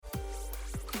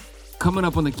Coming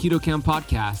up on the Keto Camp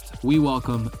podcast, we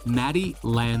welcome Matty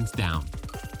Lansdown.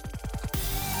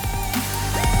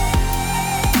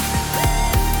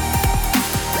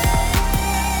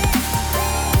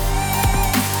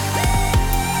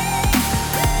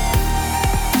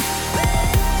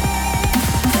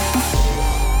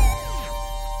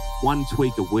 One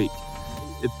tweak a week.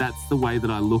 If that's the way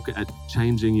that I look at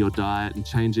changing your diet and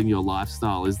changing your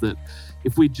lifestyle, is that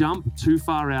if we jump too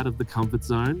far out of the comfort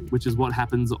zone, which is what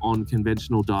happens on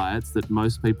conventional diets that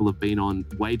most people have been on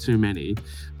way too many,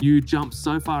 you jump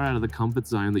so far out of the comfort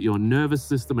zone that your nervous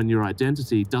system and your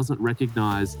identity doesn't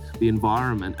recognize the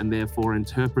environment and therefore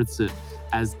interprets it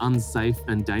as unsafe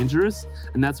and dangerous.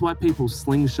 And that's why people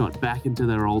slingshot back into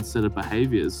their old set of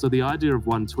behaviors. So the idea of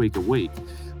one tweak a week,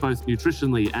 both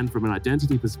nutritionally and from an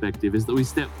identity perspective, is that we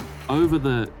step over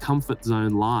the comfort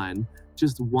zone line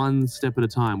just one step at a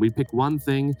time. We pick one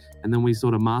thing and then we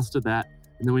sort of master that,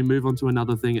 and then we move on to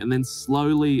another thing, and then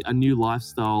slowly a new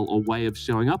lifestyle or way of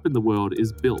showing up in the world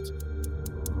is built.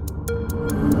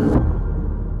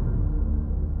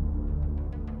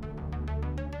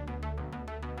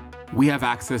 We have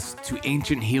access to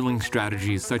ancient healing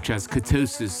strategies such as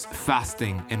ketosis,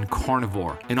 fasting, and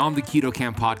carnivore. And on the Keto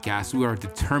Camp podcast, we are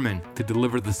determined to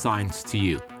deliver the science to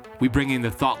you. We bring in the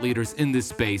thought leaders in this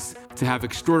space to have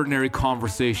extraordinary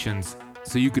conversations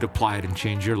so you could apply it and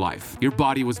change your life. Your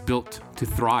body was built to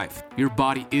thrive. Your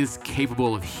body is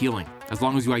capable of healing as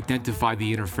long as you identify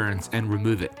the interference and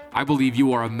remove it. I believe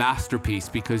you are a masterpiece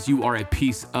because you are a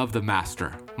piece of the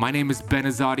master. My name is Ben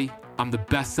Azadi. I'm the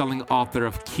best-selling author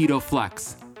of Keto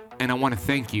Flex, and I want to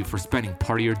thank you for spending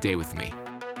part of your day with me.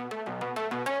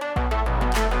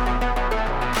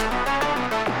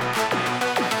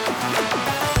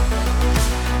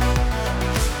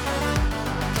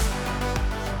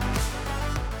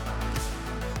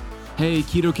 Hey,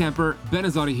 Keto Camper, Ben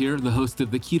Azadi here, the host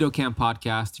of the Keto Camp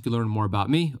podcast. You can learn more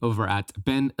about me over at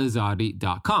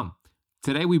benazadi.com.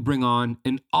 Today we bring on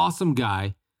an awesome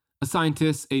guy, a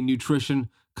scientist, a nutrition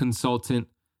consultant.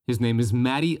 His name is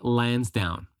Matty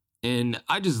Lansdown. And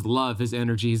I just love his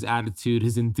energy, his attitude,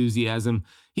 his enthusiasm.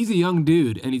 He's a young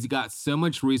dude and he's got so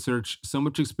much research, so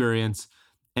much experience.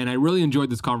 And I really enjoyed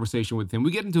this conversation with him.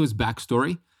 We get into his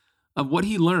backstory of what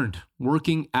he learned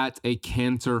working at a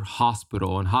cancer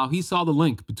hospital and how he saw the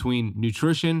link between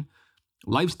nutrition,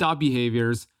 lifestyle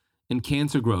behaviors, and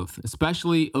cancer growth,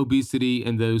 especially obesity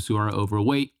and those who are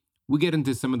overweight. We get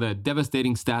into some of the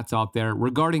devastating stats out there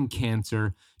regarding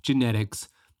cancer, genetics,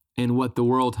 and what the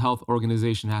World Health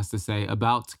Organization has to say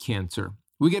about cancer.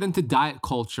 We get into diet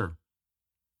culture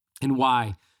and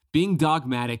why being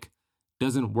dogmatic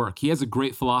doesn't work. He has a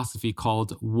great philosophy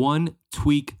called one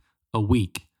tweak a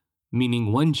week,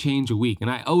 meaning one change a week. And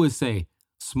I always say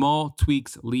small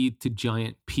tweaks lead to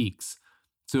giant peaks.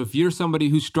 So if you're somebody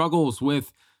who struggles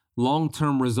with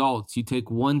long-term results, you take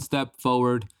one step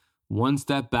forward, one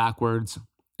step backwards,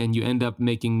 and you end up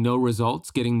making no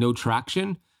results, getting no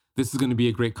traction, this is going to be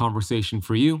a great conversation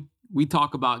for you. We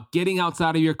talk about getting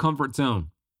outside of your comfort zone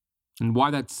and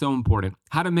why that's so important,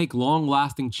 how to make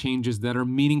long-lasting changes that are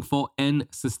meaningful and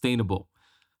sustainable,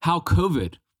 how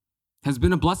COVID has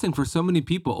been a blessing for so many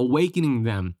people, awakening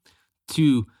them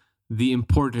to the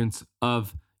importance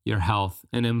of your health,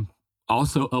 and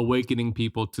also awakening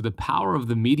people to the power of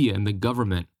the media and the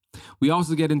government. We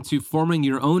also get into forming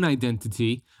your own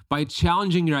identity by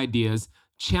challenging your ideas,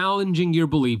 challenging your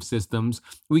belief systems.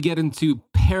 We get into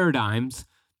paradigms,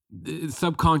 the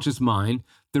subconscious mind,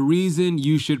 the reason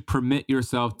you should permit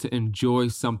yourself to enjoy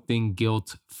something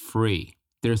guilt-free.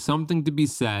 There's something to be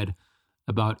said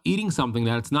about eating something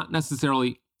that's not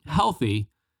necessarily healthy,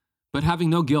 but having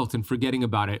no guilt and forgetting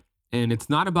about it. And it's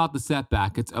not about the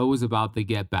setback, it's always about the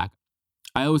get back.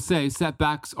 I always say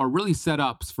setbacks are really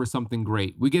setups for something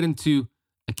great. We get into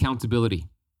accountability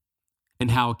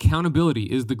and how accountability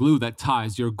is the glue that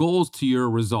ties your goals to your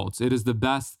results. It is the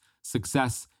best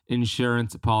success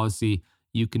insurance policy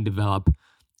you can develop,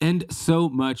 and so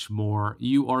much more.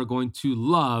 You are going to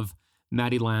love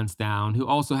Matty Lansdown, who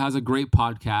also has a great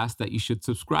podcast that you should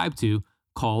subscribe to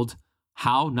called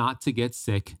How Not to Get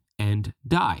Sick and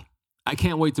Die. I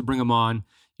can't wait to bring him on.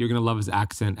 You're going to love his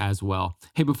accent as well.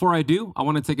 Hey, before I do, I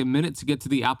want to take a minute to get to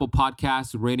the Apple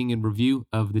Podcast rating and review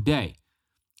of the day.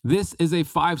 This is a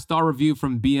 5-star review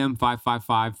from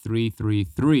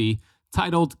BM555333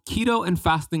 titled Keto and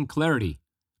Fasting Clarity.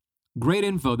 Great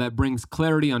info that brings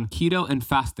clarity on keto and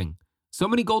fasting. So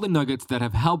many golden nuggets that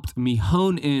have helped me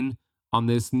hone in on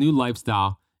this new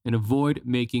lifestyle and avoid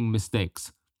making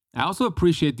mistakes. I also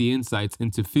appreciate the insights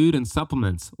into food and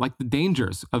supplements, like the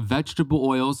dangers of vegetable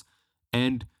oils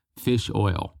and fish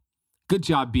oil. Good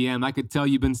job, BM. I could tell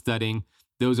you've been studying.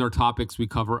 Those are topics we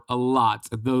cover a lot.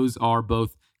 Those are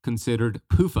both considered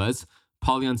PUFAs,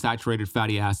 polyunsaturated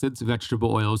fatty acids,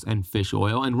 vegetable oils, and fish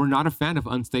oil. And we're not a fan of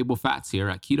unstable fats here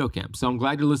at Keto Camp. So I'm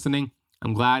glad you're listening.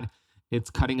 I'm glad it's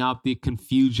cutting out the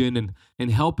confusion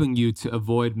and helping you to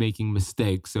avoid making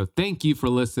mistakes. So thank you for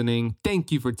listening.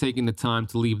 Thank you for taking the time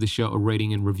to leave the show a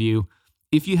rating and review.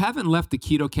 If you haven't left the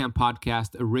Keto Camp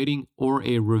podcast a rating or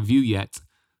a review yet,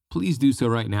 please do so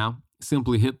right now.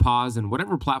 Simply hit pause and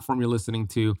whatever platform you're listening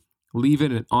to, leave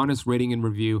it an honest rating and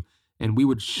review, and we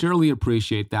would surely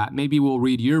appreciate that. Maybe we'll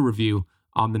read your review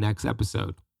on the next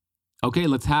episode. Okay,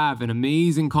 let's have an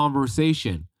amazing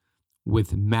conversation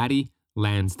with Matty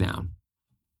Lansdown.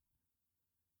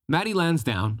 Matty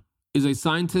Lansdown is a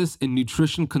scientist and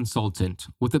nutrition consultant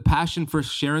with a passion for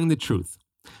sharing the truth.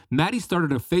 Matty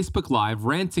started a Facebook Live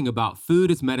ranting about food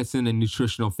as medicine and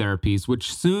nutritional therapies,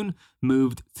 which soon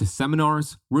moved to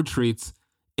seminars, retreats,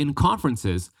 and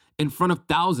conferences in front of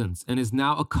thousands, and is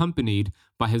now accompanied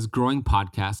by his growing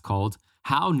podcast called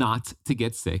How Not to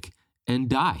Get Sick and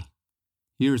Die.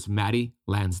 Here's Matty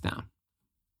Lansdown.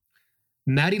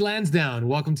 Matty Lansdown,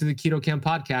 welcome to the Keto Camp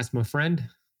podcast, my friend.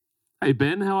 Hey,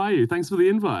 Ben, how are you? Thanks for the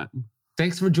invite.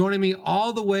 Thanks for joining me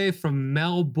all the way from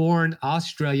Melbourne,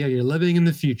 Australia. You're living in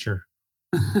the future.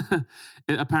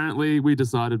 Apparently, we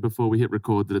decided before we hit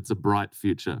record that it's a bright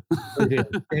future.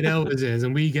 It always is,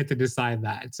 and we get to decide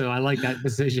that. So I like that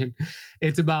decision.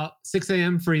 It's about 6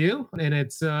 a.m. for you, and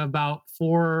it's about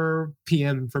 4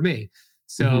 p.m. for me.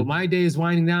 So my day is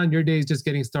winding down. Your day is just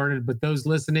getting started. But those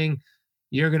listening,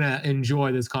 you're going to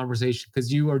enjoy this conversation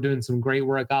because you are doing some great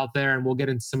work out there, and we'll get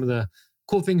into some of the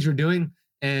cool things you're doing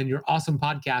and your awesome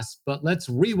podcast. But let's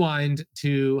rewind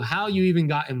to how you even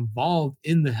got involved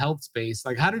in the health space.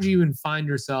 Like, how did you even find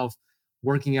yourself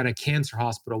working at a cancer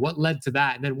hospital? What led to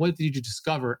that? And then what did you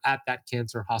discover at that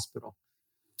cancer hospital?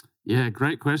 Yeah,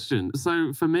 great question.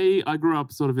 So for me, I grew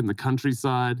up sort of in the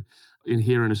countryside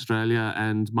here in Australia,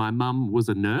 and my mum was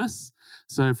a nurse.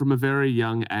 So from a very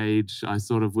young age, I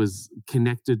sort of was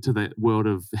connected to the world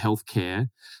of healthcare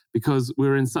because we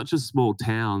were in such a small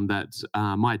town that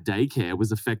my daycare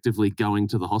was effectively going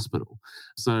to the hospital.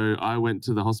 So I went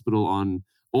to the hospital on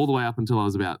all the way up until I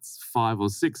was about 5 or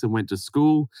 6 and went to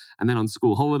school. And then on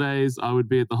school holidays, I would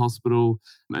be at the hospital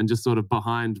and just sort of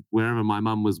behind wherever my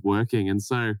mum was working. And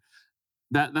so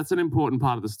that's an important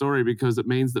part of the story because it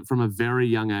means that from a very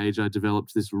young age, I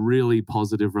developed this really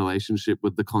positive relationship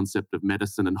with the concept of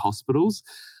medicine and hospitals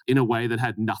in a way that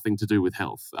had nothing to do with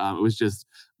health. It was just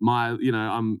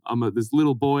I'm this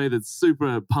little boy that's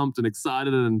super pumped and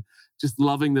excited and just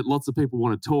loving that lots of people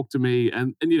want to talk to me.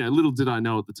 And little did I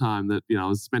know at the time that, I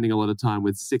was spending a lot of time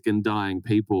with sick and dying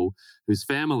people whose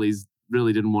families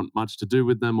really didn't want much to do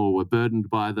with them or were burdened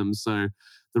by them. So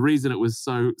the reason it was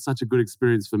such a good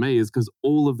experience for me is because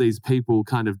all of these people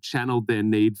kind of channeled their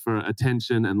need for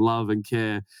attention and love and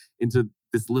care into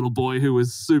this little boy who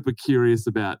was super curious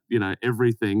about,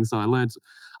 everything. So I learned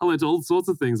all sorts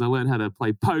of things. I learned how to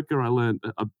play poker. I learned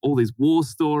all these war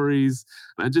stories.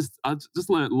 I just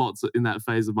learned lots in that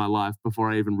phase of my life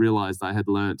before I even realized I had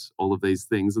learned all of these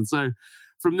things. And so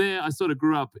from there, I sort of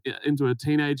grew up into a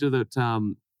teenager that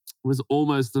was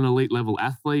almost an elite level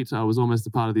athlete. I was almost a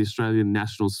part of the Australian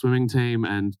national swimming team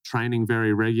and training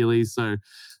very regularly. So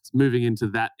it's moving into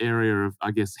that area of, I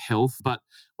guess, health. But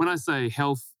when I say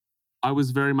health, I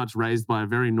was very much raised by a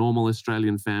very normal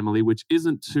Australian family, which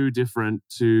isn't too different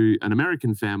to an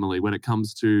American family when it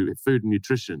comes to food and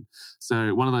nutrition.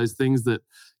 So one of those things that,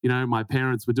 my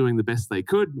parents were doing the best they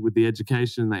could with the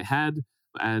education they had,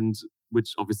 and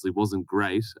which obviously wasn't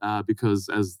great because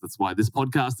that's why this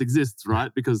podcast exists,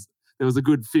 right? Because there was a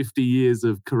good 50 years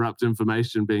of corrupt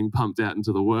information being pumped out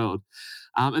into the world.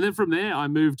 And then from there, I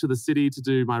moved to the city to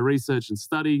do my research and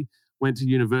study, went to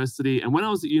university. And when I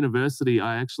was at university,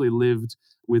 I actually lived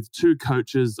with 2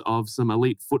 coaches of some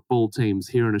elite football teams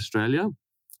here in Australia.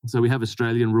 So we have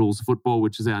Australian rules football,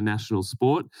 which is our national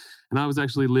sport. And I was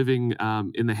actually living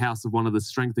in the house of one of the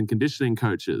strength and conditioning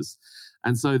coaches.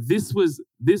 And so this was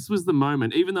the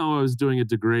moment, even though I was doing a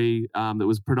degree that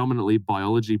was predominantly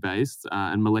biology-based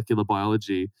and molecular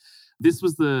biology, this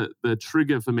was the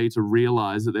trigger for me to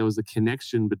realize that there was a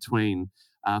connection between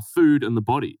food and the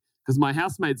body. Because my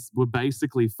housemates were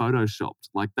basically photoshopped.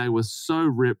 Like, they were so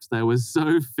ripped, they were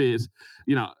so fit.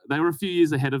 They were a few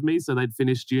years ahead of me, so they'd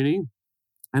finished uni.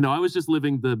 And I was just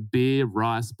living the beer,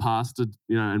 rice, pasta,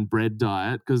 and bread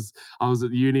diet because I was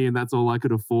at uni and that's all I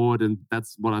could afford. And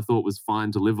that's what I thought was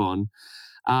fine to live on.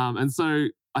 And so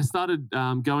I started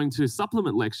going to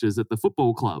supplement lectures at the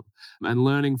football club and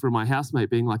learning from my housemate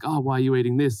being like, oh, why are you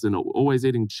eating this? And always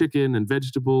eating chicken and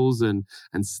vegetables and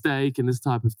steak and this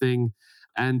type of thing.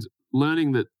 And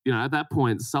learning that, at that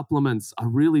point, supplements are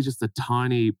really just a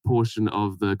tiny portion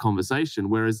of the conversation.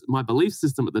 Whereas my belief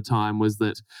system at the time was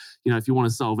that, if you want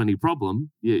to solve any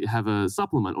problem, you have a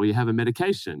supplement or you have a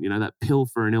medication, that pill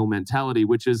for an ill mentality,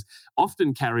 which is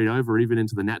often carried over even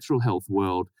into the natural health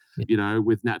world,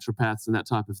 with naturopaths and that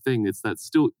type of thing. It's that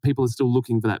still people are still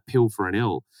looking for that pill for an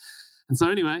ill. And so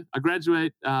anyway, I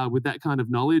graduate with that kind of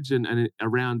knowledge and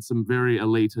around some very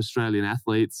elite Australian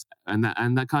athletes, and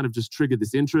that kind of just triggered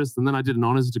this interest. And then I did an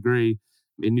honours degree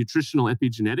in nutritional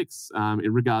epigenetics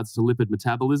in regards to lipid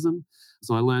metabolism.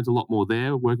 So I learned a lot more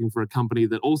there, working for a company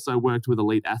that also worked with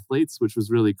elite athletes, which was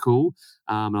really cool.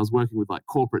 I was working with like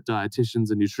corporate dietitians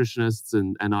and nutritionists,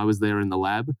 and I was there in the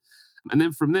lab. And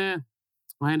then from there,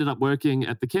 I ended up working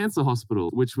at the cancer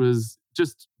hospital, which was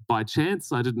just by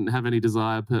chance. I didn't have any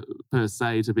desire per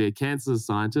se to be a cancer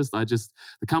scientist.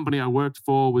 The company I worked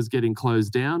for was getting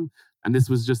closed down, and this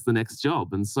was just the next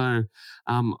job. And so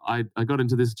I got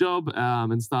into this job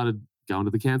and started going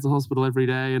to the cancer hospital every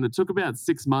day. And it took about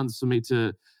 6 months for me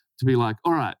to be like,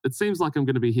 all right, it seems like I'm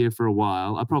going to be here for a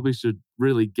while. I probably should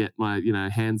really get my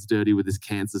hands dirty with this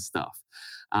cancer stuff.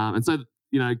 And so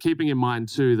keeping in mind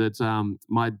too that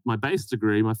my base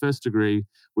degree, my first degree,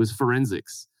 was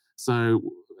forensics. So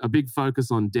a big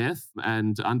focus on death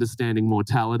and understanding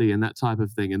mortality and that type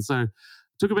of thing. And so it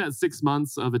took about 6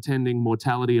 months of attending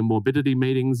mortality and morbidity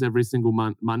meetings every single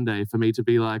Monday for me to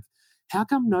be like, how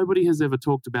come nobody has ever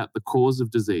talked about the cause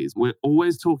of disease? We're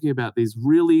always talking about these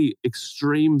really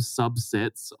extreme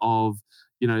subsets of,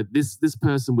 this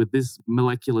person with this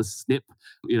molecular SNP,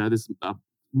 this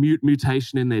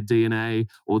mutation in their DNA,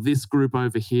 or this group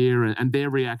over here and their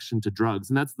reaction to drugs.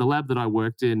 And that's the lab that I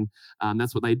worked in.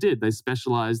 That's what they did. They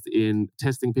specialized in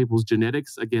testing people's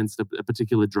genetics against a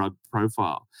particular drug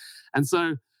profile. And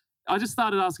so I just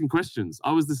started asking questions.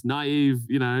 I was this naive,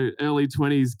 early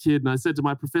 20s kid. And I said to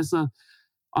my professor,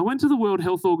 I went to the World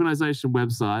Health Organization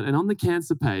website, and on the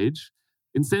cancer page,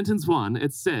 in sentence 1,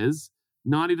 it says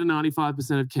 90 to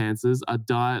 95% of cancers are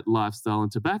diet, lifestyle,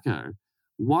 and tobacco.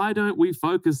 Why don't we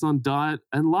focus on diet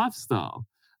and lifestyle?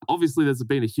 Obviously, there's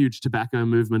been a huge tobacco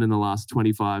movement in the last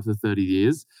 25 to 30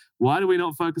 years. Why do we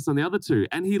not focus on the other two?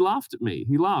 And he laughed at me.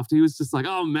 He laughed. He was just like,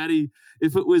 oh, Matty,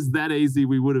 if it was that easy,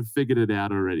 we would have figured it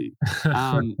out already.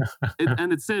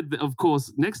 And it said, of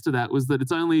course, next to that was that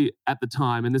it's only at the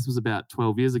time, and this was about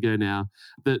 12 years ago now,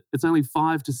 that it's only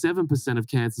 5 to 7% of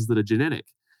cancers that are genetic.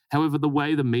 However, the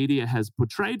way the media has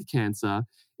portrayed cancer,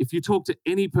 if you talk to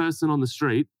any person on the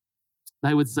street,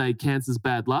 they would say cancer's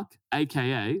bad luck,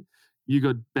 aka you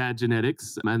got bad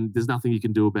genetics and there's nothing you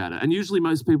can do about it. And usually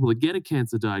most people that get a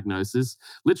cancer diagnosis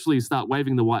literally start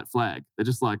waving the white flag. They're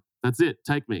just like, that's it,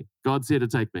 take me. God's here to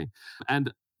take me.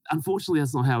 And unfortunately,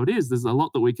 that's not how it is. There's a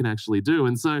lot that we can actually do.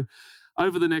 And so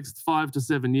over the next 5 to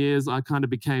 7 years, I kind of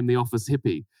became the office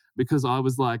hippie, because I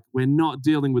was like, we're not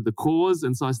dealing with the cause.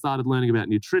 And so I started learning about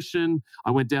nutrition.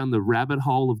 I went down the rabbit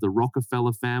hole of the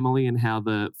Rockefeller family and how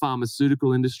the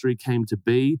pharmaceutical industry came to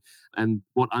be and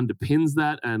what underpins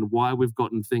that and why we've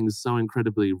gotten things so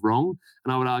incredibly wrong.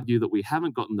 And I would argue that we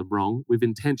haven't gotten them wrong. We've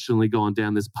intentionally gone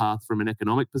down this path from an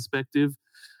economic perspective.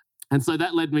 And so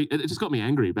that led me, it just got me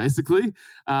angry, basically.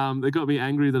 It got me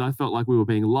angry that I felt like we were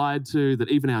being lied to, that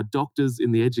even our doctors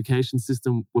in the education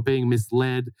system were being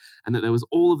misled, and that there was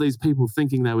all of these people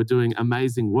thinking they were doing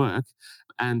amazing work.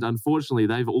 And unfortunately,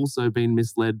 they've also been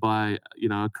misled by,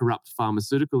 a corrupt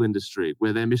pharmaceutical industry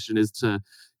where their mission is to,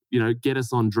 get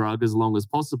us on drug as long as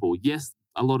possible. Yes,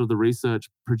 a lot of the research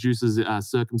produces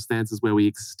circumstances where we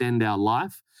extend our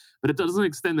life, but it doesn't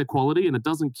extend the quality and it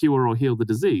doesn't cure or heal the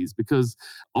disease, because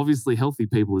obviously healthy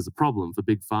people is a problem for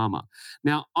big pharma.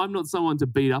 Now, I'm not someone to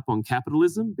beat up on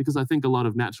capitalism, because I think a lot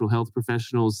of natural health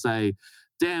professionals say,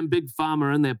 damn big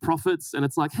pharma and their profits. And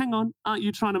it's like, hang on, aren't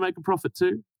you trying to make a profit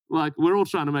too? Like, we're all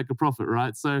trying to make a profit,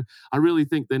 right? So I really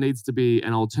think there needs to be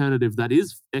an alternative that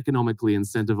is economically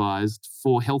incentivized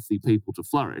for healthy people to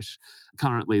flourish.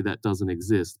 Currently, that doesn't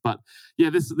exist. But yeah,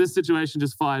 this situation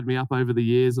just fired me up over the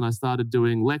years, and I started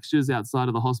doing lectures outside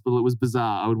of the hospital. It was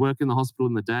bizarre. I would work in the hospital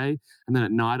in the day, and then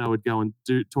at night I would go and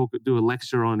do a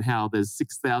lecture on how there's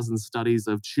 6,000 studies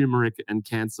of turmeric and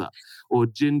cancer, or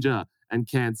ginger and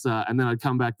cancer, and then I'd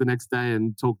come back the next day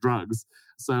and talk drugs.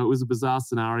 So it was a bizarre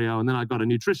scenario. And then I got a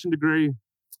nutrition degree,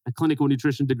 a clinical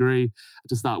nutrition degree,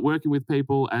 to start working with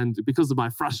people. And because of my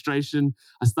frustration,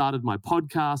 I started my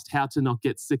podcast, How to Not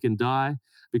Get Sick and Die,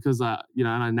 because and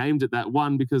I named it that,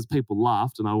 one, because people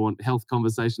laughed and I want health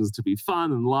conversations to be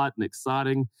fun and light and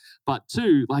exciting. But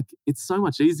two, like, it's so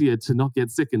much easier to not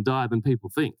get sick and die than people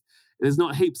think. there's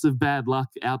not heaps of bad luck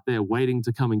out there waiting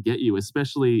to come and get you,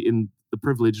 especially in the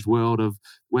privileged world of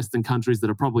Western countries that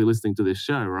are probably listening to this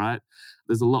show, right?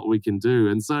 There's a lot we can do.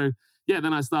 And so, yeah,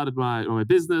 then I started my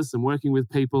business and working with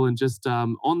people and just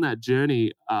on that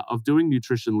journey of doing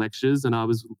nutrition lectures. And I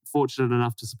was fortunate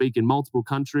enough to speak in multiple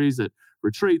countries at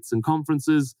retreats and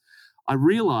conferences. I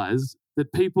realized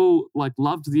that people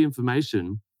loved the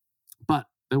information, but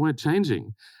they weren't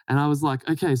changing. And I was like,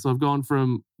 okay, so I've gone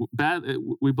from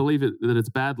we believe that it's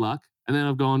bad luck. And then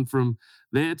I've gone from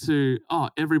there to,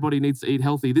 everybody needs to eat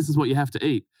healthy. This is what you have to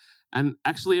eat. And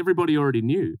actually, everybody already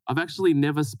knew. I've actually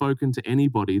never spoken to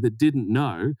anybody that didn't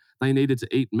know they needed to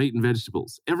eat meat and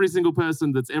vegetables. Every single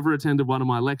person that's ever attended one of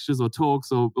my lectures or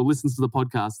talks or listens to the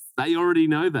podcast, they already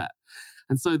know that.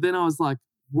 And so then I was like,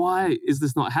 why is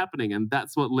this not happening? And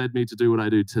that's what led me to do what I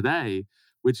do today,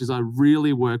 which is I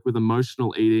really work with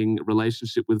emotional eating,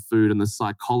 relationship with food, and the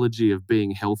psychology of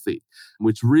being healthy,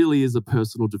 which really is a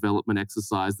personal development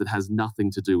exercise that has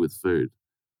nothing to do with food.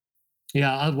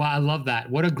 Yeah, I love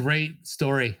that. What a great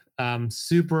story.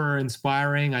 Super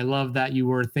inspiring. I love that you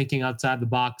were thinking outside the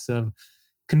box of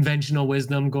conventional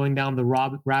wisdom, going down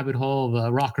the rabbit hole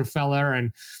of Rockefeller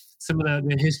and some of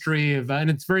the history of, and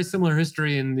it's very similar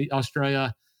history in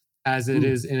Australia as it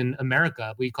is in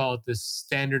America. We call it the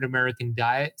standard American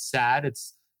diet, SAD.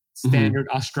 It's standard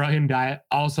Australian diet,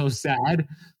 also SAD.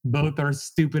 Both are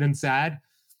stupid and sad.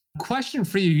 Question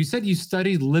for you. You said you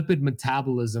studied lipid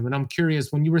metabolism, and I'm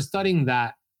curious, when you were studying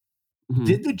that,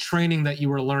 did the training that you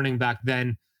were learning back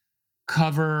then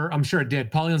cover, I'm sure it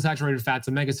did, polyunsaturated fats,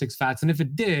 omega-6 fats? And if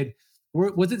it did,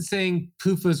 was it saying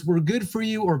PUFAs were good for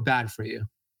you or bad for you?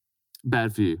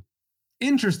 Bad for you.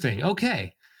 Interesting.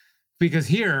 Okay. Because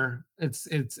here, it's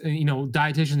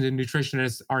dietitians and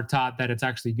nutritionists are taught that it's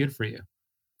actually good for you.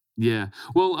 Yeah.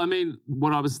 Well, I mean,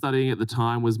 what I was studying at the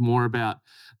time was more about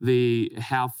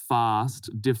how fast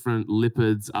different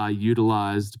lipids are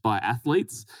utilized by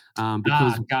athletes.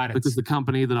 Because the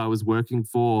company that I was working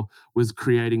for was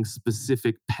creating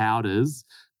specific powders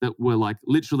that were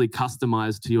literally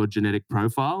customized to your genetic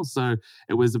profile. So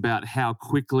it was about how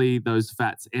quickly those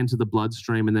fats enter the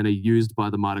bloodstream and then are used by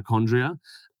the mitochondria.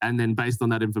 And then based on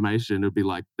that information, it would be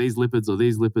like these lipids or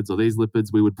these lipids or these lipids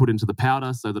we would put into the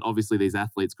powder so that obviously these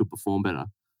athletes could perform better.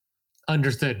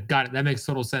 Understood. Got it. That makes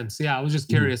total sense. Yeah, I was just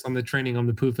curious on the training on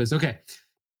the PUFAs. Okay.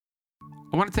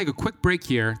 I want to take a quick break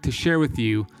here to share with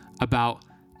you about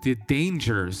the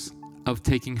dangers of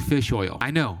taking fish oil.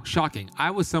 I know, shocking. I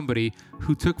was somebody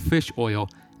who took fish oil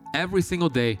every single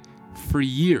day for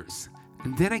years.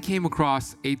 And then I came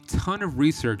across a ton of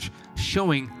research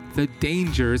showing the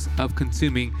dangers of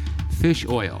consuming fish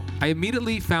oil. I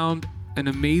immediately found an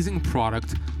amazing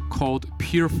product called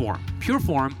Pureform.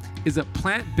 Pureform is a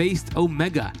plant-based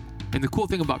omega. And the cool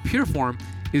thing about Pureform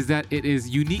is that it is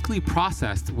uniquely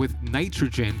processed with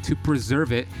nitrogen to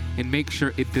preserve it and make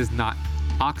sure it does not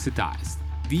oxidize.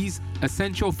 These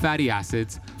essential fatty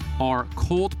acids are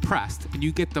cold pressed and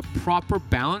you get the proper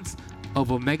balance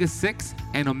of omega-6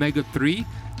 and omega-3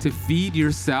 to feed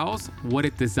your cells what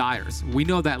it desires. We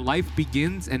know that life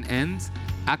begins and ends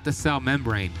at the cell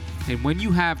membrane. And when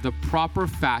you have the proper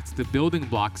fats, the building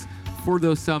blocks for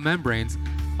those cell membranes,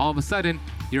 all of a sudden,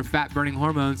 your fat-burning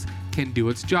hormones can do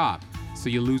its job. So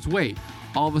you lose weight.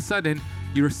 All of a sudden,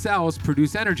 your cells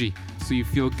produce energy, so you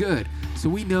feel good. So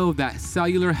we know that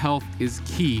cellular health is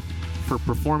key for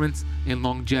performance and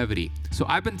longevity. So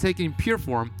I've been taking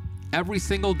Pureform every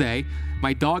single day.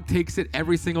 My dog takes it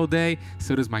every single day.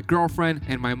 So does my girlfriend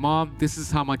and my mom. This is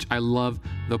how much I love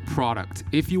the product.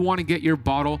 If you want to get your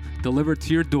bottle delivered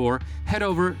to your door, head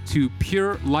over to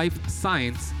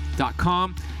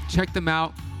purelifescience.com. Check them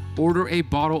out. Order a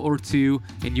bottle or two,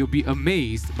 and you'll be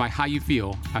amazed by how you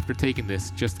feel after taking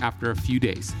this just after a few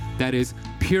days. That is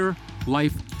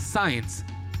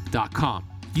purelifescience.com.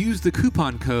 Use the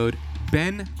coupon code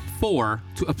BEN4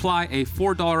 to apply a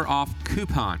 $4 off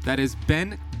coupon. That is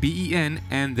BEN, B-E-N,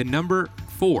 and the number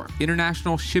 4.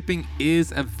 International shipping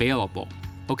is available.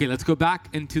 Okay, let's go back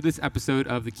into this episode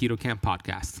of the Keto Camp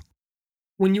podcast.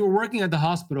 When you were working at the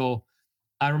hospital,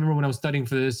 I remember when I was studying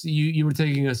for this, you were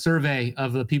taking a survey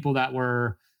of the people that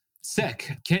were sick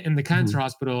in the cancer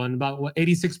hospital, and about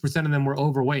 86% of them were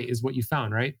overweight is what you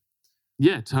found, right?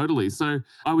 Yeah, totally. So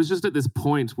I was just at this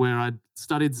point where I'd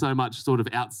studied so much sort of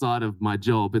outside of my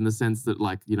job in the sense that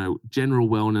general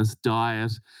wellness,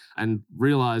 diet, and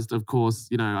realized, of course,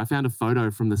 I found a photo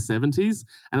from the 70s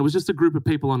and it was just a group of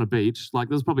people on a beach.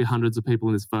 There's probably hundreds of people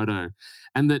in this photo,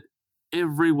 and that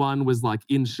everyone was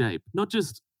in shape, not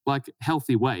just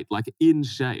healthy weight, in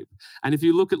shape. And if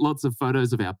you look at lots of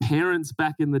photos of our parents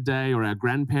back in the day or our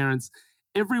grandparents,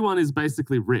 everyone is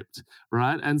basically ripped,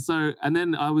 right? And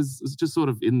then I was just sort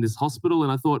of in this hospital,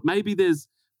 and I thought maybe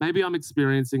I'm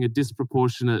experiencing a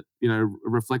disproportionate,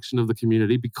 reflection of the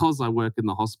community because I work in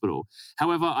the hospital.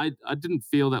 However, I didn't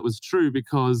feel that was true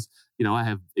because, I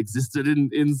have existed in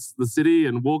the city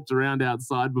and walked around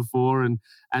outside before. And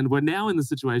we're now in the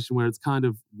situation where it's kind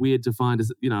of weird to find,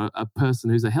 a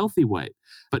person who's a healthy weight.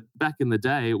 But back in the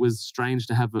day, it was strange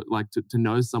to have to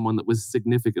know someone that was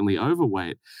significantly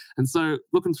overweight. And so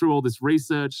looking through all this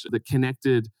research that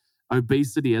connected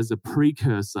obesity as a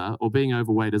precursor, or being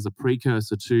overweight as a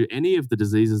precursor to any of the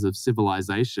diseases of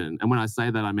civilization. And when I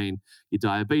say that, I mean your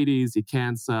diabetes, your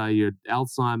cancer, your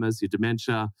Alzheimer's, your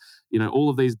dementia, all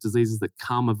of these diseases that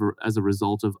come as a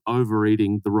result of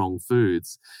overeating the wrong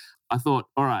foods. I thought,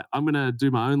 all right, I'm going to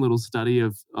do my own little study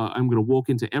of, I'm going to walk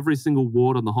into every single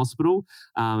ward on the hospital.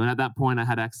 And at that point, I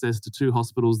had access to 2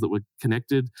 hospitals that were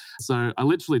connected. So I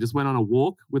literally just went on a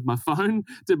walk with my phone,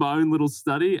 did my own little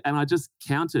study, and I just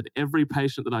counted every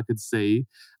patient that I could see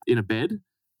in a bed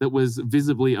that was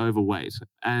visibly overweight.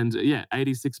 And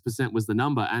 86% was the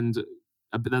number. And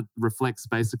that reflects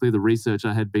basically the research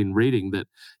I had been reading that,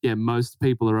 most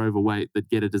people are overweight that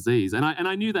get a disease. And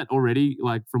I knew that already,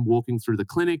 like from walking through the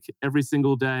clinic every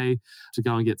single day to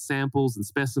go and get samples and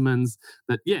specimens,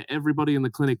 that, everybody in the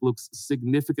clinic looks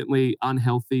significantly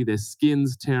unhealthy. Their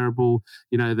skin's terrible,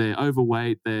 they're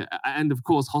overweight. And of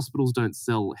course, hospitals don't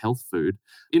sell health food.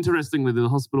 Interestingly, the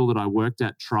hospital that I worked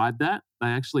at tried that. They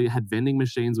actually had vending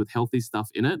machines with healthy stuff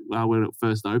in it when it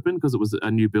first opened because it was a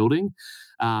new building.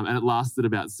 And it lasted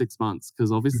about 6 months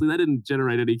because obviously they didn't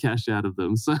generate any cash out of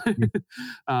them. So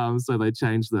so they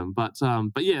changed them. But so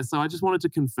I just wanted to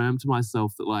confirm to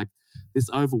myself that this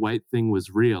overweight thing was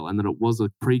real and that it was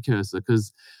a precursor,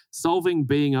 because solving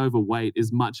being overweight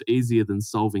is much easier than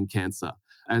solving cancer.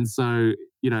 And so,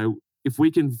 if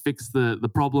we can fix the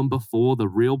problem before the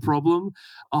real problem,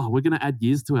 we're going to add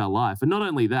years to our life. And not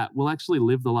only that, we'll actually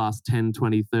live the last 10,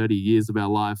 20, 30 years of our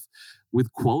life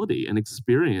with quality and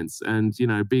experience and,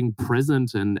 being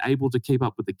present and able to keep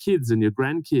up with the kids and your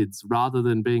grandkids rather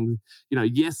than being,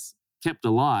 kept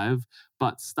alive,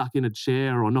 but stuck in a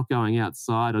chair or not going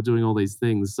outside or doing all these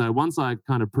things. So once I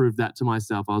kind of proved that to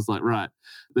myself, I was like, right,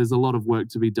 there's a lot of work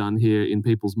to be done here in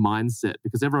people's mindset,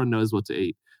 because everyone knows what to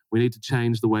eat. We need to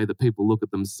change the way that people look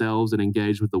at themselves and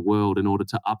engage with the world in order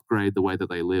to upgrade the way that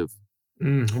they live.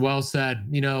 Well said.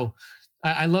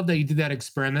 I love that you did that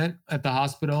experiment at the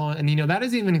hospital. And, that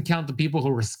doesn't even count the people who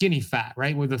were skinny fat,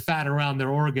 right? With the fat around their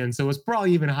organs. So it's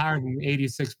probably even higher than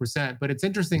 86%. But it's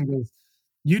interesting because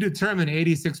you determined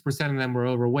 86% of them were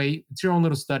overweight. It's your own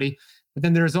little study. But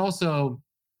then there's also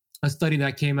a study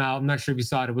that came out. I'm not sure if you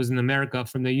saw it. It was in America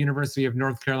from the University of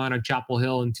North Carolina, Chapel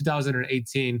Hill in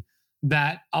 2018.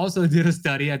 That also did a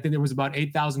study. I think there was about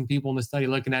 8,000 people in the study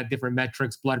looking at different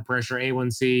metrics, blood pressure,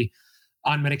 A1C,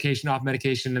 on medication, off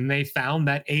medication. And they found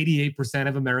that 88%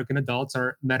 of American adults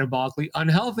are metabolically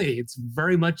unhealthy. It's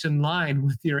very much in line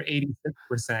with your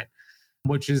 86%,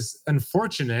 which is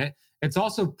unfortunate. It's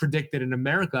also predicted in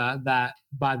America that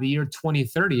by the year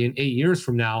 2030, in 8 years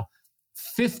from now,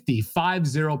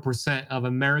 50% of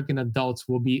American adults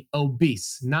will be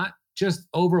obese, not just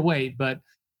overweight, but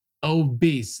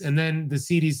obese. And then the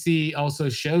CDC also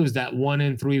shows that 1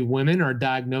 in 3 women are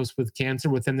diagnosed with cancer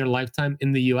within their lifetime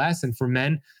in the US. And for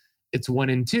men, it's 1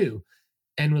 in 2.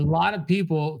 And a lot of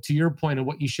people, to your point of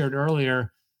what you shared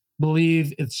earlier,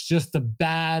 believe it's just the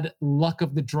bad luck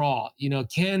of the draw.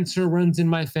 Cancer runs in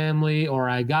my family, or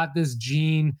I got this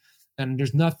gene and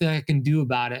there's nothing I can do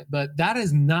about it. But that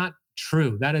is not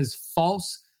true. That is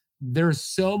false. There's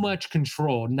so much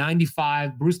control.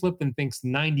 95, Bruce Lipton thinks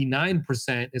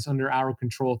 99% is under our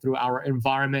control through our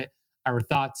environment, our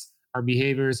thoughts, our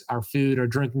behaviors, our food, our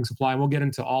drinking supply. We'll get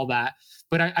into all that.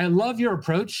 But I love your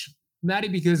approach, Matty,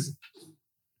 because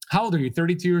how old are you?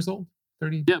 32 years old?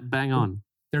 30? Yep, bang on.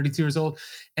 32 years old.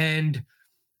 And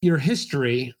your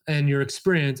history and your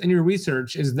experience and your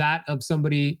research is that of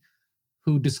somebody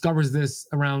who discovers this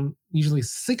around usually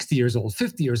 60 years old,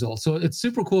 50 years old. So it's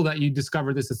super cool that you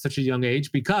discovered this at such a young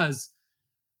age, because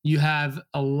you have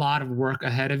a lot of work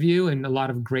ahead of you and a lot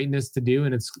of greatness to do.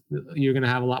 And you're going to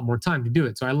have a lot more time to do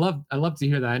it. So I love to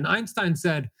hear that. And Einstein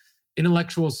said,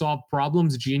 intellectuals solve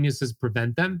problems, geniuses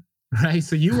prevent them, right?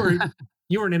 So you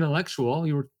were an intellectual,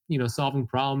 you were, solving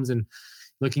problems and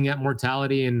looking at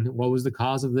mortality and what was the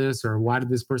cause of this, or why did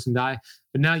this person die?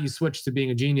 But now you switch to being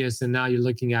a genius, and now you're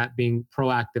looking at being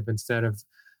proactive instead of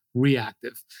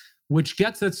reactive, which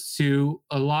gets us to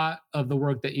a lot of the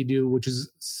work that you do, which is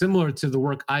similar to the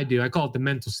work I do. I call it the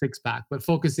mental six-pack, but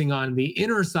focusing on the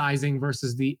inner sizing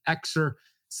versus the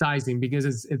exercising,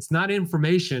 because it's not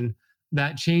information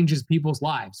that changes people's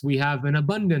lives. We have an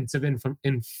abundance of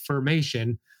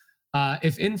information.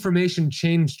 If information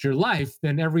changed your life,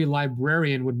 then every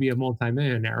librarian would be a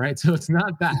multimillionaire, right? So it's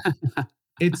not that.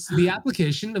 It's the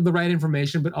application of the right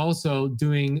information, but also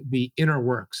doing the inner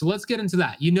work. So let's get into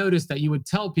that. You notice that you would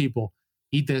tell people,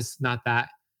 eat this, not that,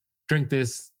 drink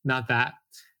this, not that.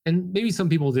 And maybe some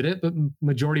people did it, but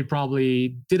majority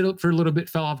probably did it for a little bit,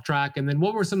 fell off track. And then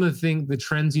what were some of the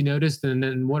trends you noticed? And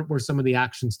then what were some of the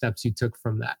action steps you took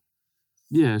from that?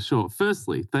 Yeah, sure.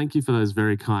 Firstly, thank you for those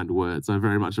very kind words. I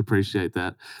very much appreciate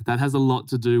that. That has a lot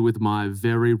to do with my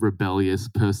very rebellious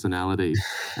personality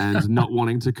and not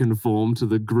wanting to conform to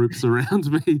the groups around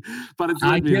me, but it's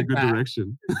led me in a good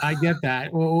direction. I get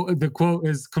that. Well, the quote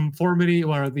is conformity,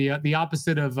 or the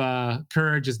opposite of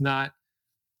courage is not.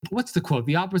 What's the quote?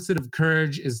 The opposite of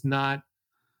courage is not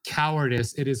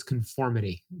cowardice. It is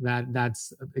conformity.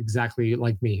 That's exactly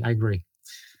like me. I agree.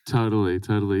 Totally.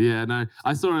 Yeah, no,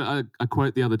 I saw a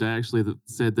quote the other day actually that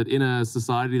said that in a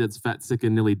society that's fat, sick,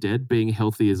 and nearly dead, being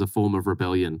healthy is a form of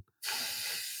rebellion.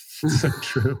 So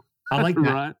true. I like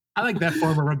that. Right? I like that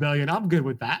form of rebellion. I'm good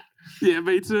with that. Yeah,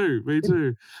 me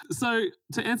too. So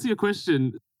to answer your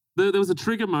question, there was a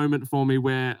trigger moment for me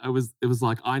where it was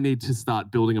like, I need to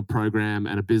start building a program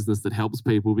and a business that helps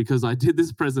people, because I did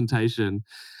this presentation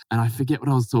and I forget what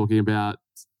I was talking about,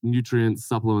 nutrients,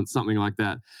 supplements, something like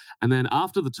that. And then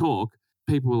after the talk,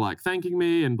 people were like thanking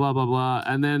me and blah, blah, blah.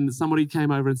 And then somebody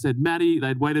came over and said, Matty,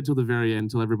 they'd waited till the very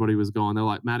end, till everybody was gone. They're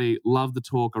like, Matty, love the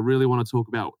talk. I really want to talk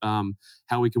about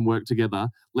how we can work together.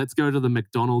 Let's go to the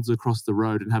McDonald's across the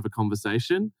road and have a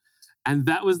conversation. And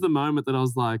that was the moment that I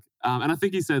was like, and I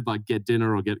think he said like, get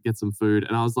dinner or get some food.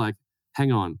 And I was like,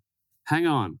 hang on.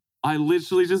 I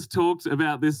literally just talked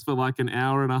about this for like an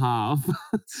hour and a half.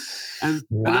 and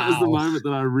that was the moment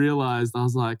that I realized, I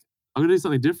was like, I'm going to do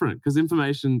something different, because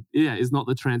information, is not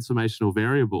the transformational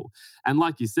variable. And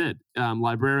like you said,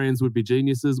 librarians would be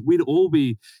geniuses. We'd all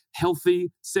be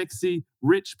healthy, sexy,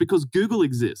 rich, because Google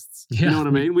exists. Yeah, you know what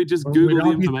I mean? We just Google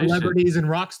the information. Celebrities and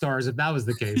rock stars, if that was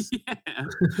the case. Yeah,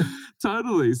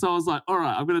 totally. So I was like, all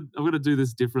right, I'm gonna do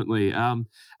this differently. And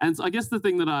so I guess the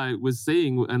thing that I was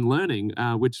seeing and learning,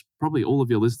 which probably all of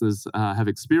your listeners have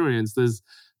experienced, is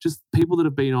just people that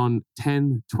have been on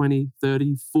 10, 20,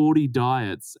 30, 40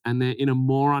 diets, and they're in a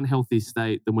more unhealthy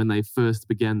state than when they first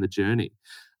began the journey.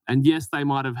 And yes, they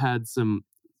might have had some,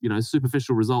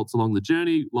 superficial results along the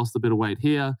journey, lost a bit of weight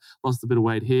here,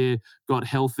 got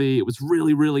healthy. It was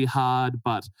really, really hard.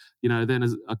 But, then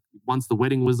once the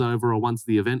wedding was over, or once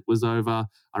the event was over,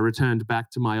 I returned back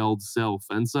to my old self.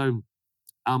 And so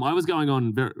I was going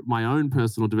on my own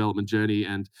personal development journey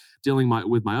and dealing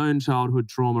with my own childhood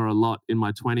trauma a lot in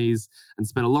my 20s, and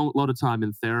spent a lot of time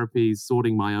in therapy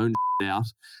sorting my own out.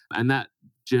 And that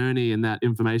journey and that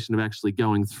information of actually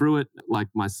going through it, like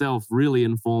myself, really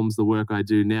informs the work I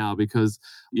do now, because,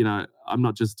 I'm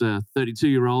not just a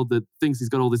 32-year-old that thinks he's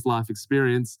got all this life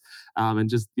experience and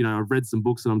just, I've read some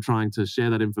books and I'm trying to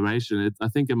share that information. I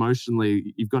think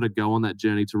emotionally, you've got to go on that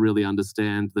journey to really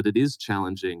understand that it is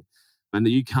challenging, and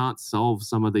that you can't solve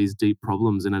some of these deep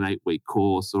problems in an 8-week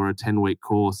course or a 10-week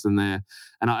course. And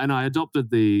I adopted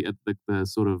the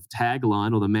sort of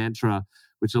tagline or the mantra,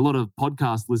 which a lot of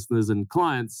podcast listeners and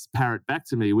clients parrot back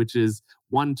to me, which is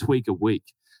 1 tweak a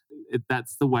week.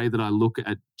 That's the way that I look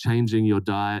at changing your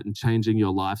diet and changing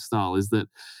your lifestyle, is that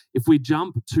if we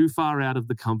jump too far out of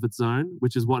the comfort zone,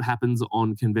 which is what happens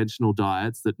on conventional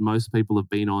diets that most people have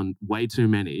been on way too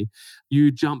many,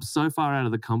 you jump so far out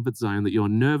of the comfort zone that your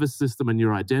nervous system and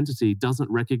your identity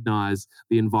doesn't recognize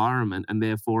the environment, and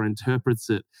therefore interprets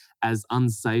it as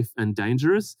unsafe and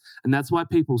dangerous. And that's why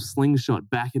people slingshot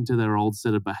back into their old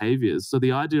set of behaviors. So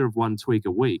the idea of 1 tweak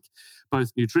a week,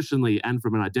 both nutritionally and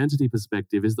from an identity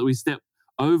perspective, is that we step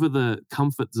over the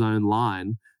comfort zone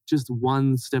line just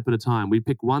one step at a time. We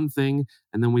pick one thing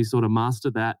and then we sort of master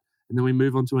that, and then we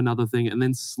move on to another thing, and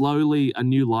then slowly a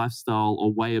new lifestyle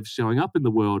or way of showing up in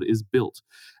the world is built.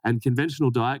 And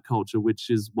conventional diet culture, which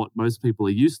is what most people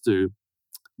are used to,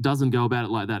 doesn't go about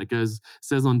it like that. It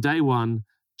says on day one,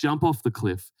 jump off the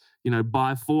cliff,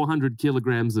 buy 400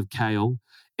 kilograms of kale,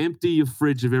 empty your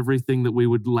fridge of everything that we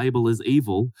would label as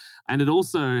evil. And it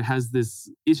also has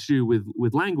this issue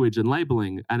with language and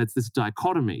labeling. And it's this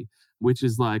dichotomy, which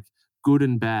is like good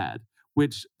and bad,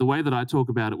 which the way that I talk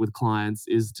about it with clients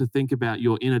is to think about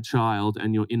your inner child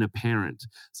and your inner parent.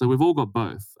 So we've all got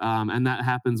both. And that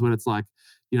happens when it's like,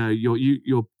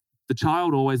 the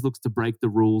child always looks to break the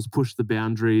rules, push the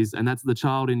boundaries. And that's the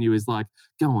child in you is like,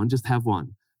 go on, just have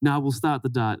one. no, we'll start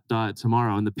the diet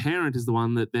tomorrow. And the parent is the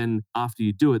one that then, after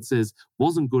you do it, says,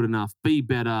 wasn't good enough, be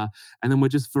better. And then we're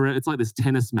just it's like this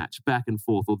tennis match back and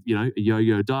forth, or, a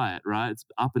yo-yo diet, right? It's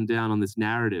up and down on this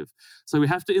narrative. So we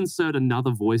have to insert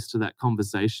another voice to that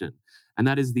conversation. And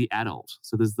that is the adult.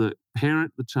 So there's the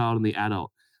parent, the child, and the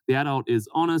adult. The adult is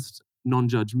honest,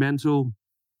 non-judgmental.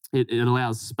 It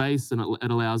allows space, and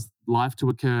it allows life to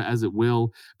occur as it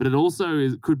will. But it also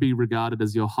could be regarded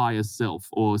as your higher self,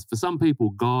 or for some people,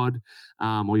 God,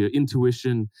 or your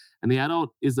intuition. And the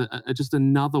adult is just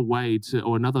another way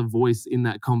or another voice in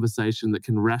that conversation that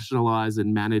can rationalize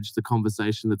and manage the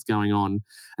conversation that's going on.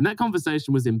 And that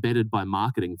conversation was embedded by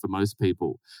marketing for most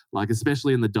people, like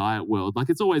especially in the diet world. Like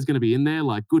it's always going to be in there,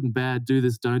 like good and bad, do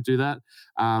this, don't do that.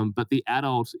 But the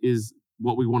adult is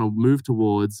what we want to move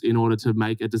towards in order to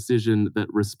make a decision that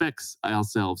respects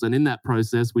ourselves. And in that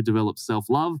process, we develop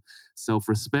self-love,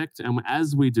 self-respect. And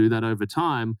as we do that over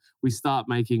time, we start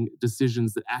making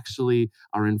decisions that actually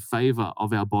are in favor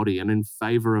of our body and in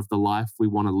favor of the life we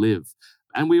want to live.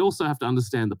 And we also have to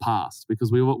understand the past,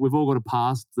 because we've all got a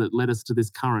past that led us to this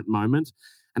current moment.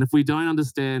 And if we don't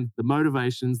understand the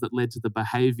motivations that led to the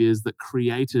behaviors that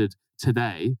created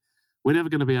today, we're never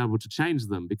going to be able to change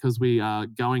them, because we are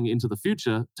going into the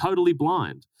future totally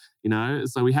blind,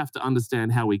 So we have to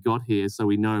understand how we got here, so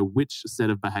we know which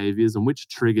set of behaviors and which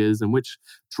triggers and which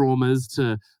traumas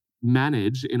to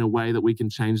manage in a way that we can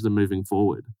change them moving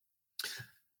forward.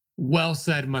 Well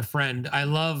said, my friend. I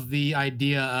love the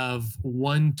idea of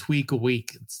one tweak a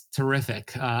week. It's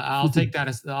terrific. I'll take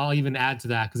that. I'll even add to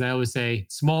that, because I always say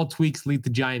small tweaks lead to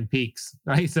giant peaks,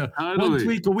 right? So One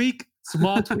tweak a week,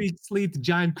 small tweaks lead to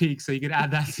giant peaks. So you could add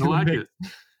that to it.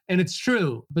 And it's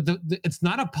true, but it's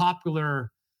not a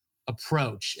popular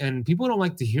approach. And people don't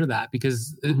like to hear that,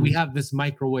 because we have this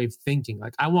microwave thinking.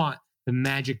 Like, I want the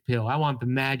magic pill. I want the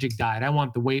magic diet. I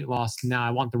want the weight loss now.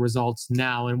 I want the results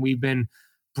now. And we've been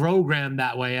programmed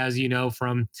that way, as you know,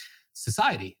 from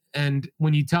society. And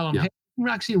when you tell them, hey, it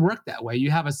doesn't actually work that way. You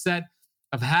have a set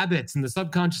of habits in the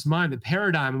subconscious mind, the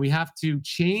paradigm, and we have to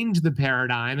change the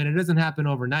paradigm. And it doesn't happen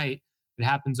overnight. It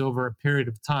happens over a period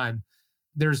of time.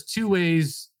 There's two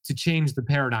ways to change the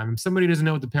paradigm. If somebody doesn't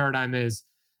know what the paradigm is,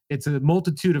 it's a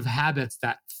multitude of habits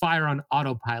that fire on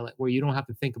autopilot, where you don't have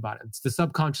to think about it. It's the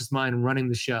subconscious mind running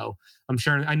the show.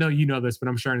 I know you know this, but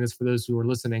I'm sharing this for those who are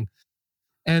listening.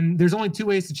 And there's only two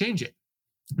ways to change it.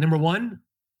 Number one,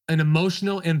 an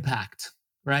emotional impact,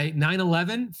 right?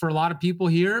 9/11 for a lot of people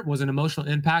here was an emotional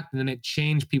impact, and then it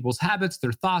changed people's habits,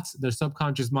 their thoughts, their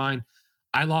subconscious mind.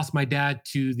 I lost my dad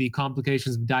to the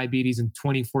complications of diabetes in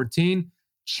 2014,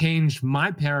 changed my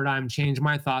paradigm, changed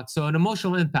my thoughts. So an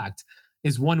emotional impact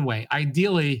is one way.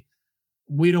 Ideally,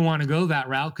 we don't want to go that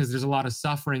route, because there's a lot of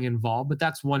suffering involved, but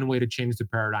that's one way to change the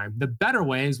paradigm. The better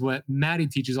way is what Matty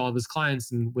teaches all of his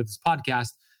clients and with his podcast,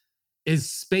 is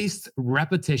spaced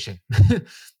repetition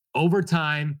over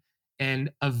time. And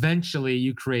eventually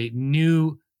you create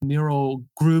new neural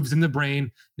grooves in the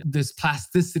brain. This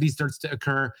plasticity starts to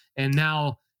occur. And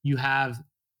now you have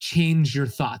changed your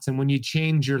thoughts. And when you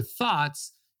change your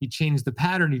thoughts, you change the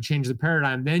pattern, you change the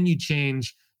paradigm, then you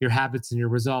change your habits and your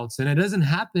results. And it doesn't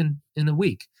happen in a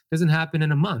week. It doesn't happen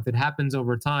in a month. It happens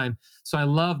over time. So I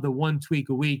love the one tweak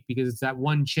a week, because it's that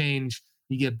one change.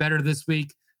 You get better this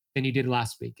week than you did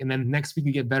last week. And then next week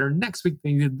you get better next week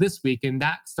than you did this week. And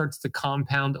that starts to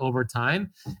compound over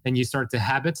time, and you start to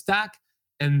habit stack.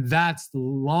 And that's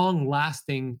long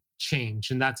lasting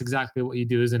change. And that's exactly what you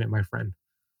do, isn't it, my friend?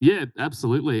 Yeah,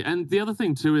 absolutely. And the other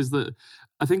thing too is that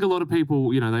I think a lot of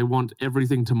people, they want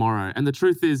everything tomorrow. And the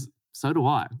truth is, so do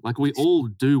I. Like, we all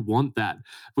do want that.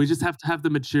 We just have to have the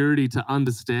maturity to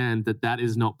understand that that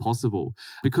is not possible,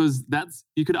 because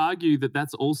you could argue that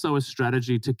that's also a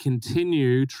strategy to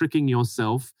continue tricking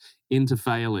yourself into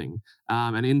failing,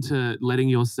 and into letting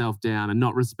yourself down and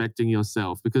not respecting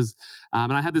yourself. Because,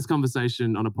 and I had this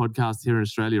conversation on a podcast here in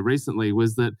Australia recently,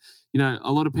 was that,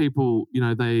 a lot of people,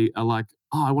 they are like,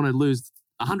 oh, I want to lose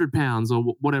 100 pounds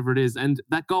or whatever it is. And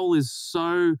that goal is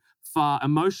so far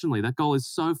emotionally, that goal is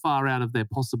so far out of their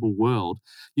possible world,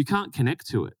 you can't connect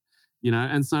to it,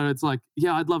 And so it's like,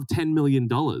 yeah, I'd love $10 million,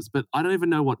 but I don't even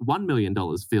know what $1 million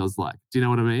feels like. Do you know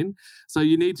what I mean? So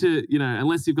you need to,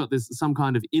 unless you've got some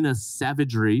kind of inner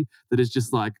savagery that is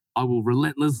just like, I will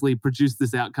relentlessly produce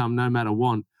this outcome no matter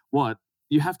what,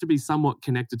 you have to be somewhat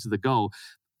connected to the goal.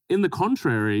 In the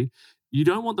contrary, you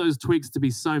don't want those tweaks to be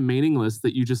so meaningless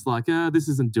that you just like, this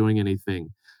isn't doing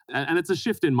anything. And it's a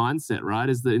shift in mindset, right?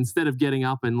 Is that instead of getting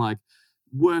up and like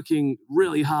working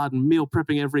really hard and meal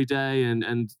prepping every day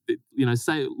and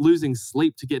say losing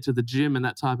sleep to get to the gym and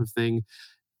that type of thing,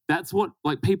 That's what,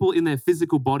 like, people in their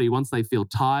physical body, once they feel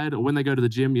tired or when they go to the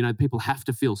gym, people have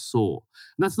to feel sore.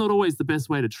 And that's not always the best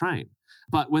way to train.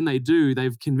 But when they do,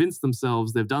 they've convinced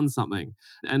themselves they've done something.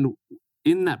 And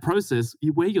in that process,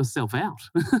 you wear yourself out.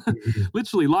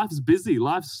 Literally, life's busy,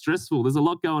 life's stressful. There's a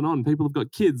lot going on. People have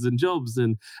got kids and jobs.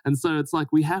 And so it's like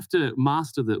we have to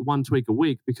master the one tweak a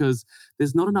week, because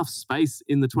there's not enough space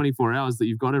in the 24 hours that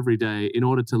you've got every day in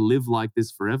order to live like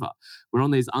this forever. We're on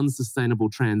these unsustainable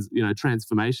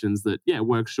transformations that,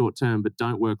 work short term, but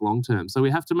don't work long term. So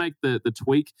we have to make the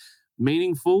tweak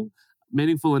meaningful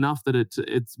enough that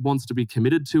it wants to be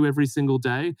committed to every single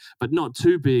day, but not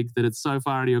too big that it's so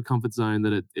far out of your comfort zone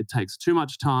that it takes too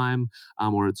much time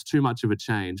or it's too much of a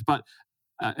change. But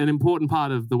an important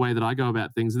part of the way that I go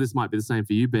about things, and this might be the same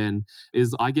for you, Ben,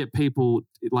 is I get people,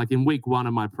 like in week 1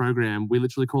 of my program, we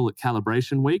literally call it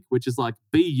calibration week, which is like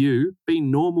be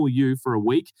normal you for a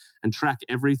week and track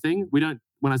everything.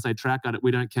 When I say track,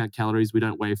 we don't count calories, we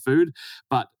don't weigh food,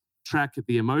 but track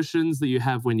the emotions that you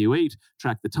have when you eat,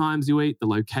 track the times you eat, the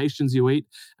locations you eat.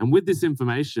 And with this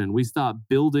information, we start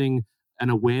building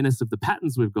an awareness of the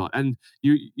patterns we've got. And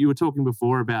you were talking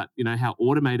before about, how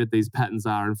automated these patterns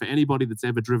are. And for anybody that's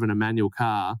ever driven a manual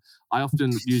car, I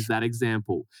often use that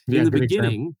example. In the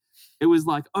beginning, it was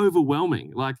like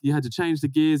overwhelming. Like you had to change the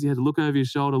gears, you had to look over your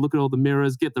shoulder, look at all the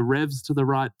mirrors, get the revs to the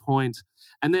right point.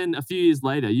 And then a few years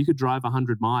later, you could drive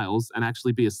 100 miles and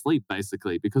actually be asleep,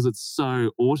 basically, because it's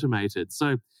so automated.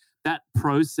 So that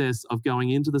process of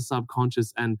going into the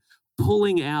subconscious and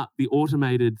pulling out the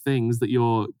automated things that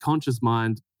your conscious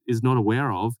mind is not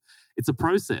aware of, it's a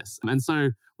process. And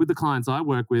so with the clients I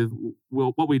work with,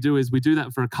 well, what we do is we do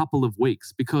that for a couple of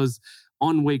weeks, because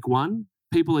on week 1,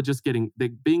 people are they're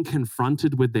being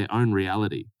confronted with their own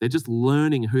reality. They're just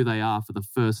learning who they are for the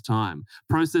first time.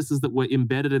 Processes that were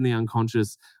embedded in the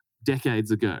unconscious decades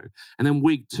ago. And then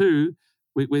week 2,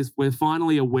 we're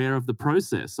finally aware of the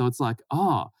process. So it's like,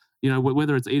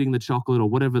 whether it's eating the chocolate or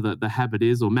whatever the habit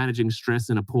is, or managing stress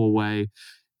in a poor way,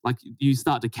 like you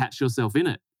start to catch yourself in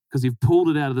it because you've pulled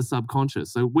it out of the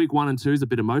subconscious. So week 1 and 2 is a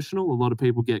bit emotional. A lot of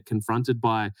people get confronted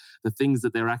by the things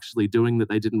that they're actually doing that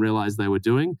they didn't realize they were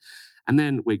doing. And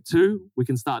then week 2, we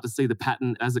can start to see the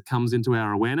pattern as it comes into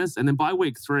our awareness. And then by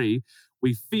week 3,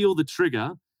 we feel the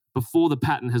trigger before the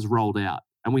pattern has rolled out.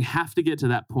 And we have to get to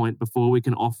that point before we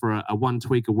can offer a one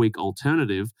tweak a week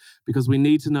alternative, because we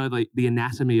need to know the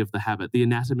anatomy of the habit, the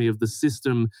anatomy of the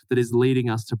system that is leading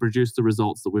us to produce the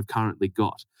results that we've currently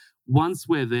got. Once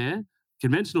we're there,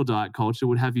 conventional diet culture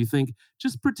would have you think,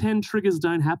 just pretend triggers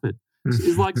don't happen.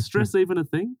 Is like stress even a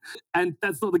thing? And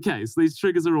that's not the case. These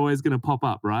triggers are always going to pop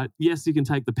up, right? Yes, you can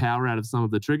take the power out of some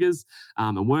of the triggers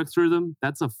and work through them.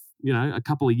 That's a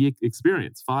couple of year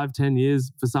experience, 5-10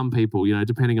 years for some people,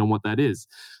 depending on what that is.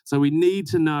 So we need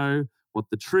to know what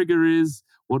the trigger is,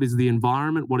 what is the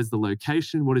environment, what is the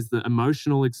location, what is the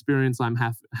emotional experience I'm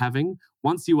having.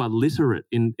 Once you are literate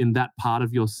in that part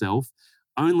of yourself,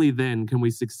 only then can we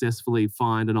successfully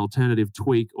find an alternative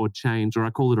tweak or change, or I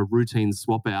call it a routine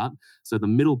swap out. So the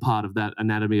middle part of that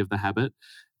anatomy of the habit,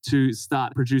 to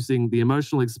start producing the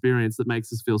emotional experience that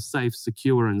makes us feel safe,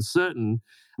 secure, and certain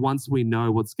once we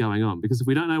know what's going on. Because if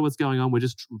we don't know what's going on, we're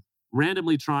just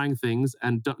randomly trying things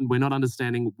and we're not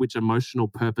understanding which emotional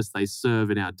purpose they serve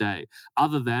in our day,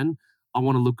 other than I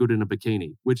want to look good in a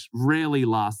bikini, which rarely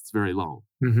lasts very long.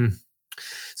 Mm-hmm.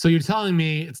 So you're telling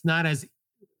me it's not as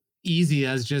easy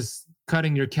as just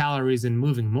cutting your calories and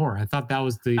moving more. I thought that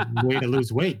was the way to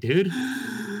lose weight, dude.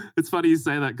 It's funny you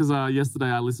say that, because yesterday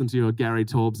I listened to your Gary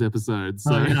Taubes episode.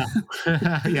 So.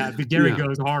 Oh, yeah. But Gary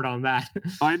goes hard on that.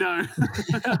 I know.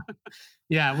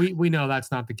 Yeah, we know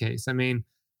that's not the case. I mean,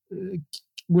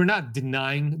 we're not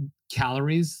denying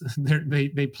calories.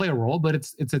 They play a role, but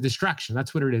it's a distraction.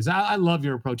 That's what it is. I love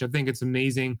your approach. I think it's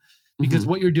amazing, because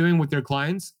what you're doing with your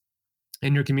clients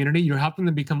and your community, you're helping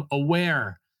them become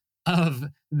aware of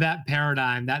that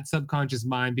paradigm, that subconscious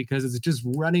mind, because it's just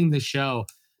running the show.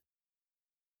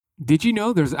 Did you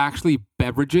know there's actually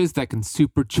beverages that can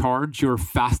supercharge your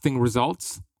fasting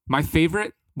results? My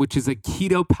favorite, which is a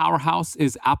keto powerhouse,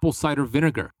 is apple cider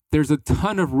vinegar. There's a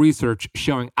ton of research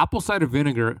showing apple cider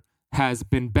vinegar has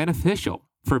been beneficial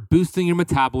for boosting your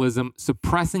metabolism,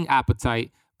 suppressing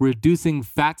appetite, reducing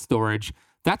fat storage.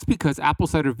 That's because apple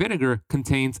cider vinegar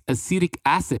contains acetic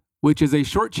acid, which is a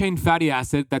short-chain fatty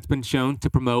acid that's been shown to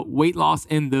promote weight loss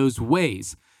in those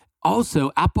ways. Also,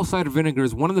 apple cider vinegar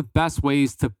is one of the best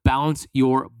ways to balance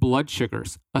your blood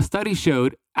sugars. A study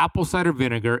showed apple cider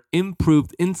vinegar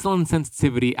improved insulin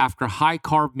sensitivity after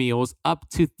high-carb meals up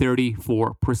to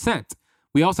 34%.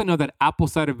 We also know that apple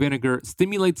cider vinegar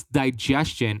stimulates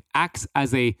digestion, acts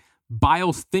as a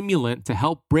bile stimulant to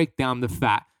help break down the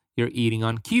fat you're eating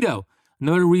on keto.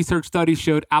 Another research study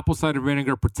showed apple cider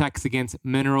vinegar protects against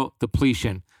mineral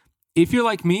depletion. If you're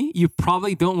like me, you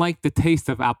probably don't like the taste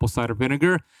of apple cider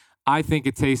vinegar. I think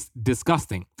it tastes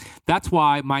disgusting. That's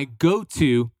why my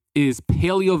go-to is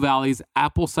Paleo Valley's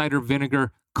apple cider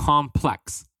vinegar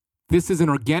complex. This is an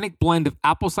organic blend of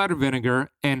apple cider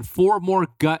vinegar and 4 more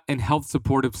gut and health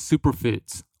supportive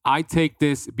superfoods. I take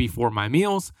this before my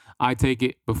meals, I take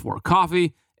it before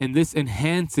coffee, and this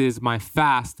enhances my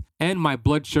fast and my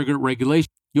blood sugar regulation.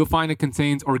 You'll find it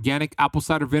contains organic apple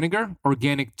cider vinegar,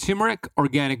 organic turmeric,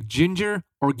 organic ginger,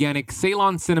 organic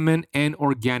Ceylon cinnamon, and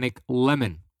organic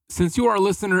lemon. Since you are a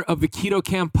listener of the Keto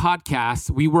Camp podcast,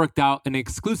 we worked out an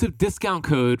exclusive discount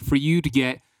code for you to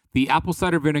get the apple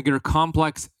cider vinegar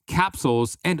complex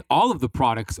capsules and all of the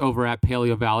products over at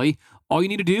Paleo Valley. All you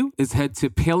need to do is head to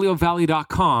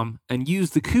paleovalley.com and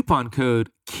use the coupon code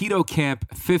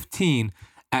KETOCAMP15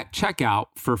 at checkout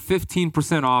for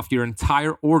 15% off your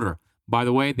entire order. By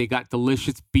the way, they got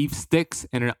delicious beef sticks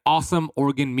and an awesome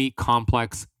organ meat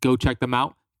complex. Go check them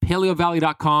out.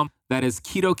 paleovalley.com. That is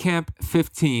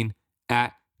KETOCAMP15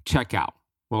 at checkout.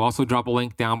 We'll also drop a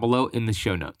link down below in the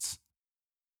show notes.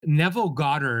 Neville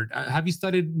Goddard. Have you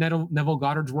studied Neville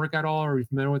Goddard's work at all? Or are you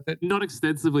familiar with it? Not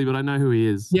extensively, but I know who he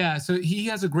is. Yeah, so he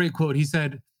has a great quote. He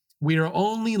said, "We are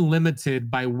only limited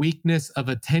by weakness of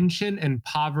attention and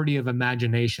poverty of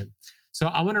imagination." So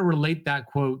I want to relate that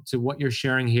quote to what you're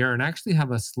sharing here and actually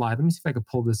have a slide. Let me see if I can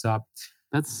pull this up.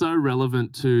 That's so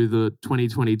relevant to the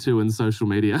 2022 and social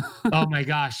media. Oh my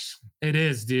gosh, it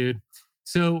is, dude.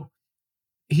 So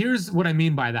here's what I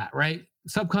mean by that, right?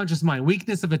 Subconscious mind,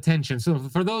 weakness of attention. So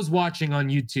for those watching on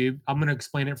YouTube, I'm going to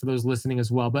explain it for those listening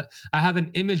as well. But I have an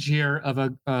image here of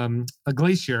a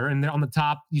glacier, and on the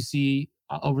top you see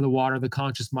over the water the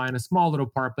conscious mind, a small little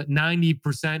part, but 90%,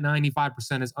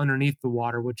 95% is underneath the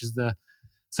water, which is the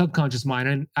subconscious mind.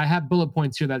 And I have bullet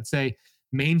points here that say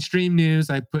mainstream news.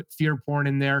 I put fear porn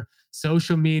in there,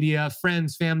 social media,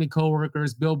 friends, family,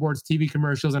 coworkers, billboards, TV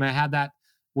commercials, and I had that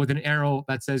with an arrow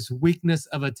that says weakness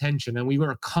of attention. And we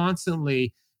were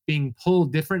constantly being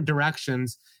pulled different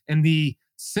directions. And the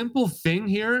simple thing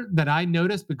here that I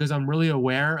noticed, because I'm really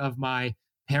aware of my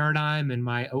paradigm and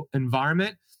my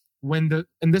environment, and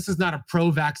this is not a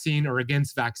pro-vaccine or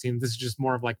against vaccine, this is just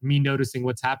more of like me noticing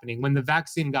what's happening. When the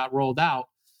vaccine got rolled out,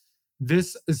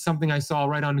 this is something I saw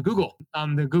right on Google,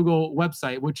 on the Google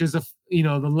website, which is the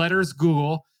letters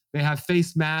Google. They have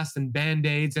face masks and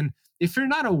Band-Aids. And if you're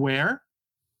not aware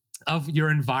of your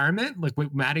environment, like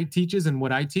what Matty teaches and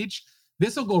what I teach,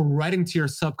 this will go right into your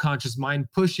subconscious mind,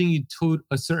 pushing you to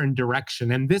a certain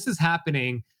direction. And this is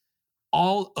happening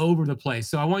all over the place.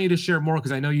 So I want you to share more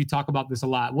because I know you talk about this a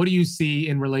lot. What do you see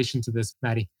in relation to this,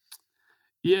 Matty?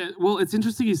 Yeah, well, it's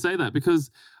interesting you say that because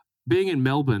being in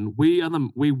Melbourne, we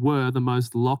were the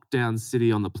most locked down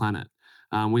city on the planet.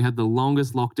 We had the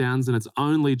longest lockdowns, and it's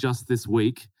only just this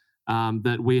week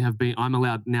that I'm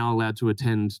allowed to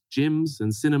attend gyms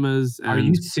and cinemas. And, are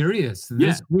you serious?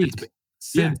 This week?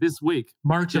 This week.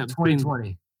 March of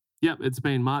 2020. It's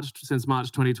been since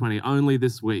March 2020, only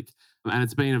this week. And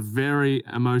it's been a very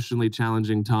emotionally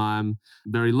challenging time,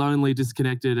 very lonely,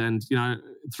 disconnected. And,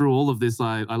 through all of this,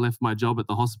 I left my job at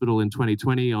the hospital in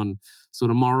 2020 on sort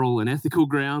of moral and ethical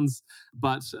grounds.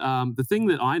 But the thing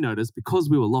that I noticed, because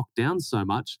we were locked down so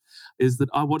much, is that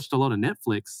I watched a lot of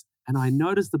Netflix. And I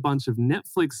noticed a bunch of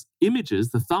Netflix images,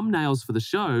 the thumbnails for the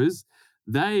shows,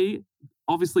 they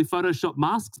obviously Photoshop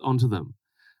masks onto them.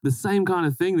 The same kind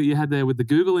of thing that you had there with the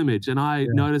Google image. And I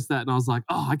noticed that and I was like,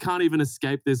 I can't even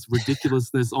escape this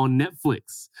ridiculousness on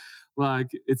Netflix. Like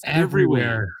it's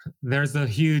everywhere. There's a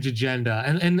huge agenda.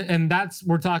 And that's,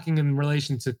 we're talking in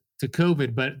relation to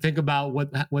COVID, but think about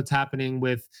what's happening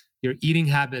with your eating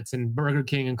habits and Burger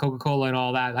King and Coca-Cola and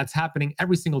all that. That's happening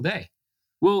every single day.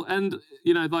 Well, and,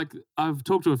 like I've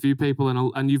talked to a few people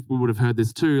and you would have heard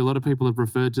this too. A lot of people have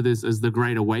referred to this as the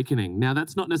Great Awakening. Now,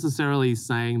 that's not necessarily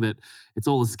saying that it's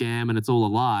all a scam and it's all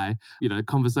a lie,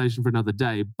 conversation for another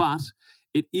day, but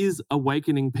it is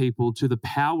awakening people to the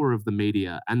power of the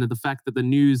media and the fact that the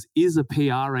news is a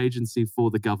PR agency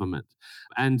for the government.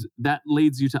 And that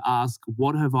leads you to ask,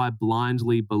 what have I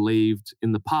blindly believed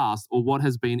in the past, or what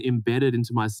has been embedded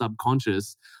into my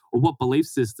subconscious, or what belief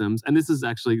systems? And this is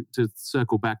actually to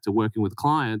circle back to working with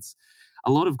clients.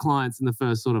 A lot of clients in the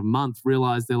first sort of month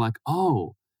realize they're like,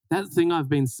 oh, that thing I've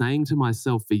been saying to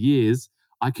myself for years,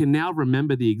 I can now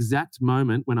remember the exact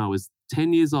moment when I was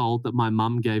 10 years old that my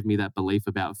mum gave me that belief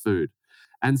about food.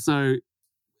 And so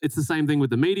it's the same thing with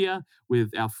the media,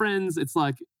 with our friends. It's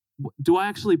like, do I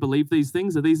actually believe these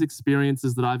things? Are these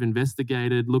experiences that I've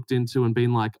investigated, looked into, and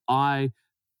been like, I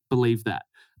believe that?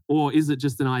 Or is it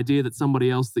just an idea that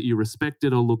somebody else that you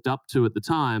respected or looked up to at the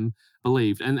time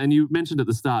believed? And you mentioned at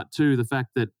the start too, the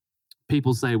fact that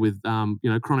people say with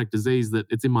chronic disease that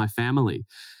it's in my family.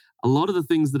 A lot of the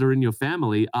things that are in your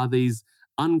family are these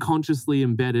unconsciously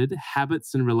embedded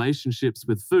habits and relationships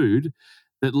with food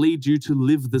that lead you to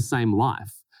live the same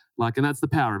life. And that's the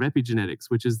power of epigenetics,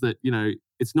 which is that,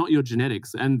 it's not your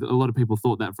genetics. And a lot of people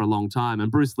thought that for a long time.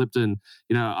 And Bruce Lipton,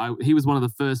 he was one of the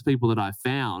first people that I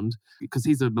found because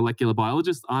he's a molecular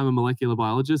biologist. I'm a molecular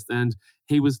biologist. And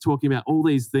he was talking about all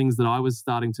these things that I was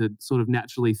starting to sort of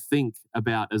naturally think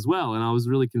about as well. And I was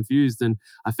really confused. And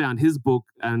I found his book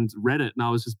and read it. And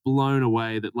I was just blown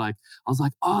away that I was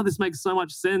like, oh, this makes so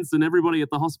much sense. And everybody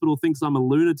at the hospital thinks I'm a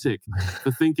lunatic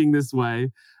for thinking this way.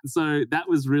 So that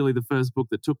was really the first book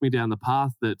that took me down the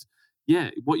path that,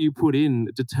 what you put in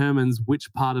determines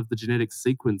which part of the genetic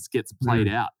sequence gets played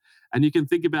out. And you can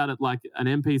think about it like an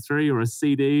MP3 or a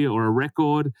CD or a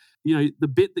record.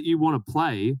 The bit that you want to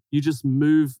play, you just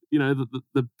move,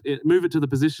 move it to the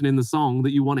position in the song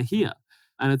that you want to hear.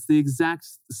 And it's the exact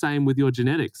same with your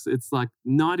genetics. It's like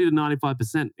 90 to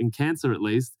 95% in cancer, at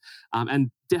least,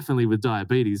 and definitely with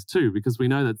diabetes too, because we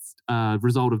know that's a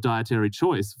result of dietary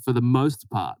choice for the most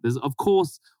part. There's, of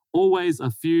course, always a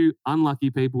few unlucky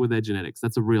people with their genetics.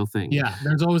 That's a real thing. Yeah,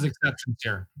 there's always exceptions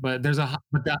here, but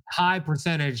but that high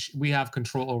percentage we have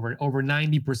control over. Over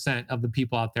 90% of the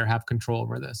people out there have control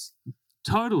over this.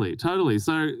 Totally.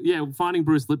 So finding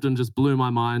Bruce Lipton just blew my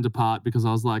mind apart because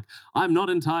I was like, I'm not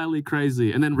entirely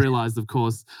crazy. And then realized, of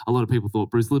course, a lot of people thought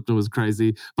Bruce Lipton was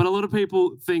crazy, but a lot of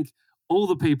people think all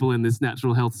the people in this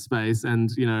natural health space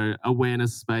and,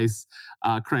 awareness space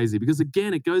are crazy because,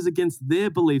 again, it goes against their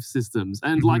belief systems.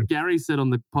 And like Gary said on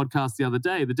the podcast the other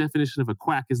day, the definition of a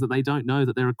quack is that they don't know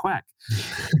that they're a quack.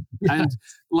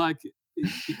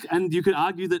 And you could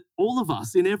argue that all of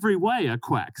us in every way are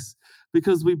quacks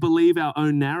because we believe our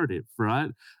own narrative,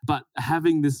 right? But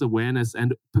having this awareness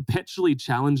and perpetually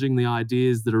challenging the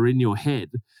ideas that are in your head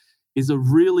is a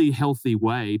really healthy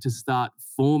way to start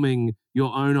forming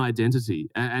your own identity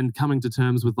and coming to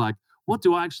terms with what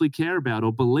do I actually care about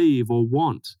or believe or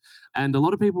want? And a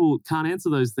lot of people can't answer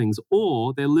those things,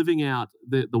 or they're living out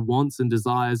the wants and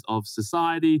desires of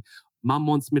society. Mum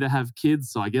wants me to have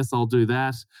kids, so I guess I'll do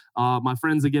that. My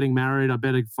friends are getting married. I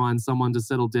better find someone to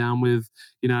settle down with,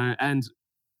 and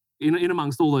in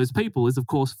amongst all those people is, of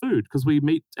course, food, because we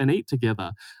meet and eat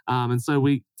together. And so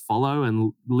we follow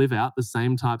and live out the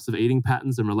same types of eating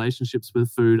patterns and relationships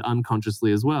with food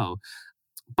unconsciously as well.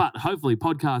 But hopefully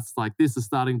podcasts like this are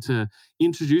starting to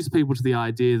introduce people to the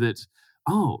idea that,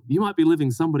 oh, you might be living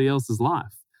somebody else's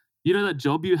life. You know that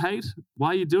job you hate? Why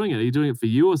are you doing it? Are you doing it for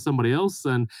you or somebody else?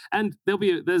 And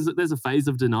there's a phase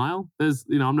of denial.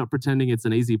 I'm not pretending it's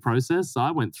an easy process. So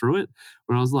I went through it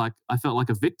where I felt like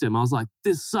a victim. I was like,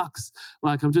 this sucks.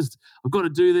 I've got to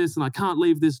do this and I can't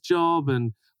leave this job.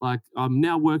 And I'm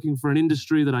now working for an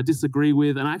industry that I disagree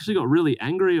with. And I actually got really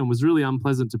angry and was really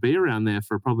unpleasant to be around there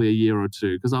for probably a year or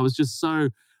two because I was just so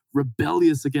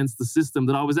rebellious against the system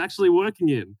that I was actually working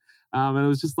in. And it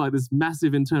was just this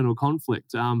massive internal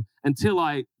conflict until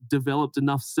I developed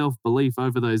enough self-belief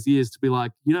over those years to be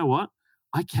like, you know what?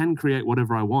 I can create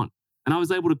whatever I want. And I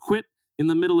was able to quit in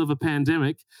the middle of a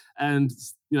pandemic and,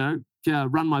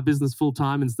 run my business full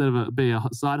time instead of be a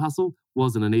side hustle.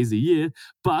 Wasn't an easy year,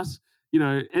 but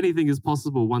anything is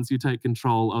possible once you take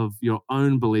control of your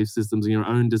own belief systems and your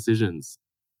own decisions.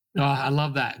 Oh, I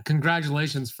love that.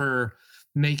 Congratulations for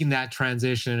making that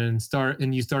transition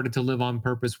and you started to live on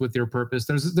purpose with your purpose.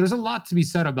 There's a lot to be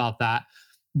said about that.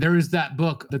 There is that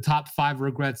book, The Top 5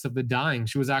 Regrets of the Dying.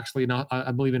 She was actually,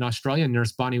 I believe, an Australian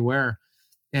nurse, Bonnie Ware.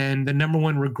 And the number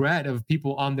one regret of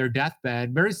people on their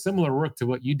deathbed, very similar work to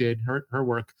what you did, her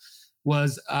work,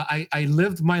 was I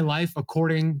lived my life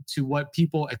according to what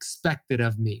people expected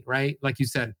of me, right? Like you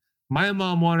said, my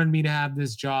mom wanted me to have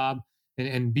this job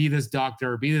and be this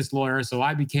doctor or be this lawyer, so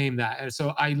I became that. And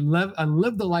so I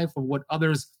lived the life of what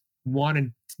others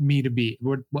wanted me to be,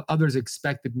 what others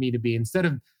expected me to be, instead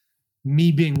of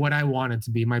me being what I wanted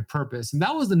to be, my purpose. And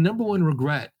that was the number one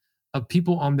regret of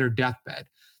people on their deathbed.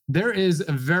 There is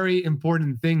a very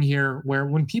important thing here where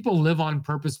when people live on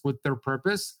purpose with their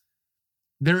purpose,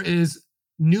 there is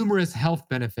numerous health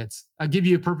benefits. I'll give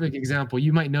you a perfect example.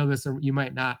 You might know this or you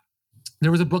might not.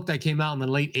 There was a book that came out in the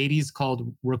late 80s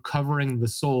called Recovering the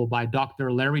Soul by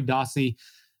Dr. Larry Dossey,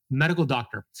 medical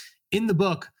doctor. In the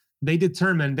book, they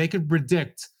determined they could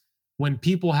predict when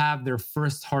people have their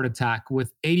first heart attack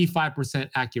with 85%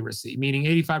 accuracy, meaning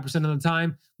 85% of the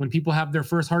time when people have their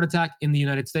first heart attack in the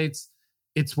United States,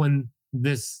 it's when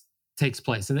this takes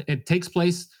place. And it takes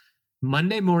place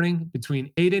Monday morning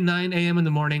between 8 and 9 a.m. in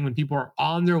the morning when people are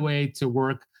on their way to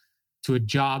work to a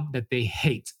job that they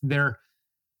hate. Their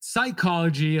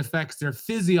psychology affects their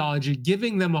physiology,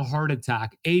 giving them a heart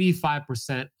attack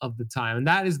 85% of the time. And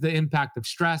that is the impact of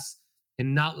stress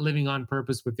and not living on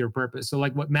purpose with your purpose. So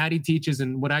like what Matty teaches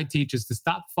and what I teach is to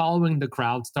stop following the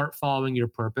crowd, start following your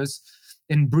purpose.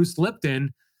 And Bruce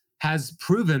Lipton has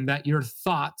proven that your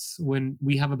thoughts, when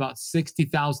we have about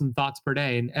 60,000 thoughts per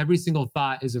day, and every single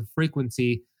thought is a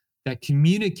frequency that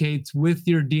communicates with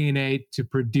your DNA to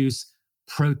produce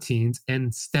proteins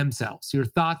and stem cells. Your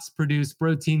thoughts produce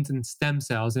proteins and stem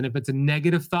cells. And if it's a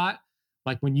negative thought,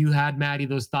 like when you had, Matty,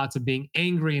 those thoughts of being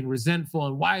angry and resentful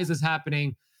and why is this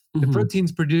happening? The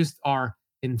proteins produced are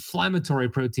inflammatory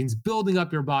proteins building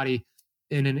up your body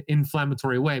in an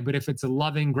inflammatory way. But if it's a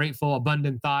loving, grateful,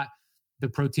 abundant thought, the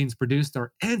proteins produced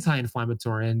are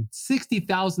anti-inflammatory. And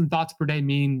 60,000 thoughts per day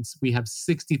means we have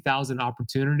 60,000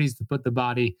 opportunities to put the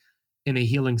body in a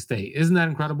healing state. Isn't that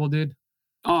incredible, dude?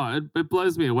 Oh, it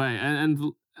blows me away. And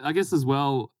I guess as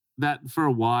well, that for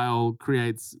a while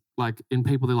creates like in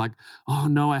people, they're like, oh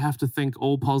no, I have to think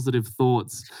all positive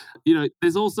thoughts. You know,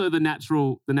 there's also the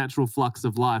natural flux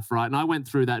of life, right? And I went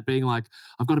through that being like,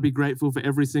 I've got to be grateful for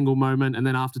every single moment. And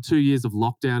then after 2 years of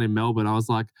lockdown in Melbourne, I was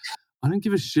like, I don't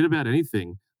give a shit about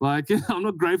anything. Like, I'm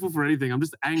not grateful for anything. I'm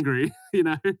just angry, you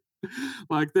know?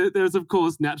 Like there's of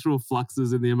course natural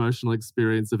fluxes in the emotional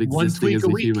experience of existing as a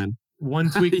human.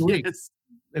 1 tweak a week. Yes.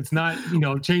 It's not,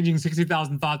 changing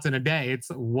 60,000 thoughts in a day. It's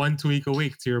 1 tweak a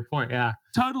week, to your point. Yeah.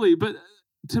 Totally. But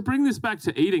to bring this back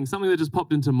to eating, something that just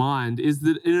popped into mind is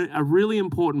that a really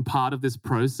important part of this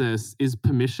process is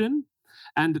permission.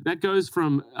 And that goes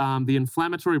from the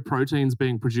inflammatory proteins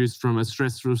being produced from a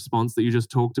stress response that you just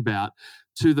talked about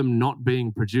to them not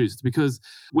being produced. Because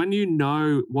when you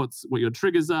know what your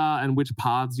triggers are and which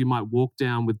paths you might walk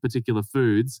down with particular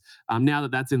foods, now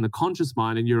that that's in the conscious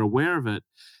mind and you're aware of it,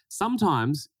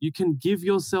 sometimes you can give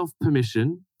yourself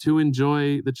permission to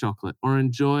enjoy the chocolate or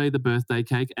enjoy the birthday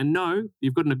cake and know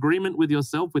you've got an agreement with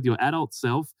yourself, with your adult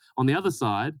self on the other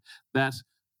side, that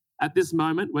at this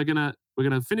moment we're gonna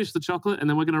finish the chocolate and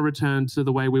then we're gonna return to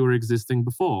the way we were existing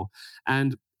before.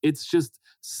 And it's just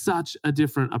such a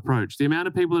different approach. The amount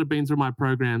of people that have been through my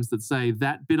programs that say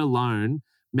that bit alone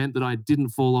meant that I didn't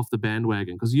fall off the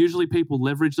bandwagon, because usually people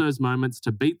leverage those moments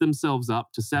to beat themselves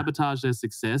up, to sabotage their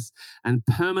success, and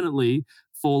permanently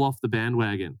fall off the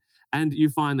bandwagon. And you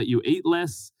find that you eat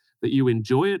less, that you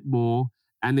enjoy it more,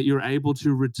 and that you're able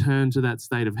to return to that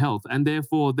state of health. And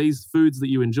therefore, these foods that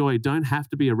you enjoy don't have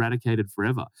to be eradicated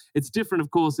forever. It's different,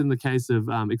 of course, in the case of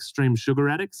extreme sugar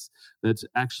addicts that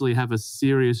actually have a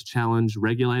serious challenge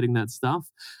regulating that stuff.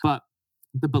 But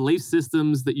the belief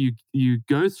systems that you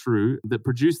go through that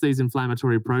produce these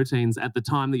inflammatory proteins at the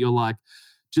time that you're like,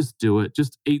 just do it,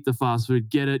 just eat the fast food,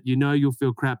 get it, you'll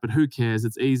feel crap, but who cares?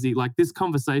 It's easy. Like this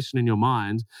conversation in your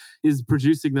mind is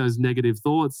producing those negative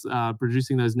thoughts,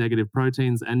 producing those negative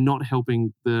proteins and not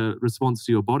helping the response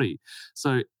to your body.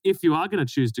 So if you are going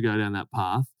to choose to go down that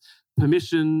path,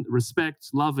 permission, respect,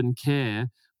 love, and care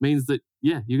means that,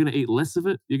 yeah, you're going to eat less of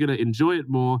it, you're going to enjoy it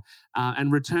more,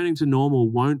 and returning to normal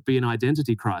won't be an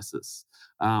identity crisis.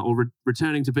 Or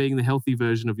returning to being the healthy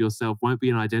version of yourself won't be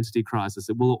an identity crisis.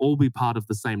 It will all be part of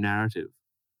the same narrative.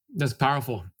 That's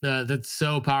powerful. That's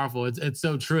so powerful. It's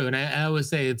so true. And I always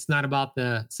say it's not about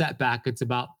the setback, it's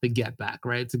about the get back,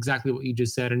 right? It's exactly what you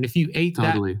just said. And if you ate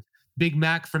that Big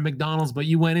Mac from McDonald's, but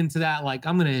you went into that like,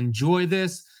 I'm going to enjoy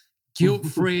this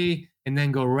guilt-free and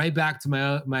then go right back to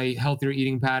my healthier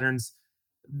eating patterns,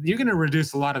 you're going to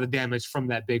reduce a lot of the damage from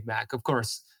that Big Mac. Of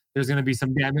course, there's going to be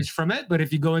some damage from it, but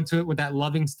if you go into it with that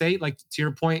loving state, like to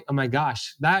your point, oh my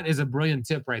gosh, that is a brilliant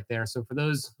tip right there. So for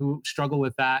those who struggle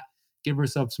with that, give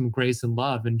yourself some grace and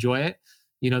love, enjoy it.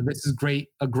 This is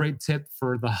a great tip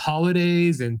for the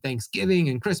holidays and Thanksgiving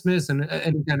and Christmas and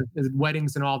any kind of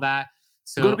weddings and all that.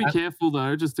 So you've got to be careful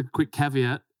though, just a quick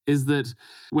caveat, is that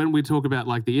when we talk about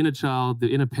like the inner child,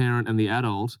 the inner parent, and the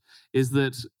adult, is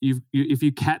that if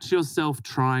you catch yourself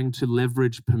trying to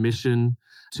leverage permission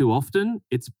too often,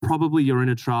 it's probably your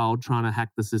inner child trying to hack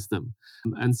the system.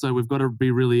 And so we've got to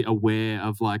be really aware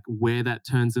of like where that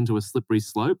turns into a slippery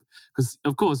slope. Because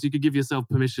of course you could give yourself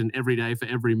permission every day for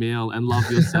every meal and love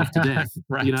yourself to death,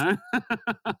 right.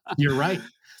 You're right.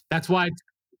 That's why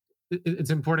it's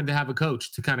important to have a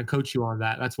coach to kind of coach you on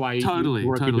that. That's why totally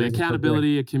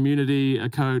accountability, a community, a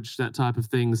coach, that type of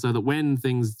thing, so that when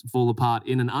things fall apart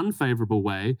in an unfavorable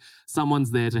way,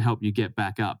 someone's there to help you get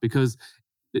back up. Because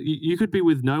You could be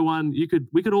with no one.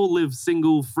 We could all live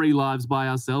single, free lives by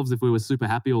ourselves if we were super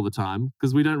happy all the time,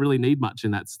 because we don't really need much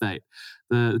in that state.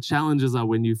 The challenges are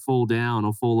when you fall down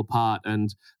or fall apart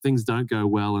and things don't go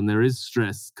well and there is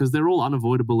stress, because they're all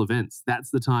unavoidable events. That's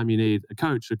the time you need a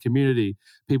coach, a community,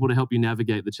 people to help you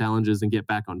navigate the challenges and get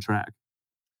back on track.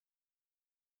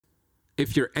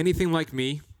 If you're anything like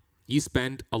me, you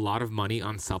spend a lot of money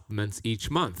on supplements each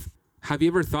month. Have you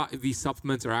ever thought if these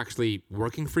supplements are actually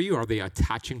working for you? Are they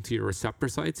attaching to your receptor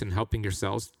sites and helping your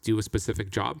cells do a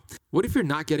specific job? What if you're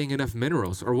not getting enough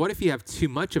minerals? Or what if you have too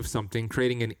much of something,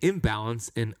 creating an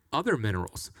imbalance in other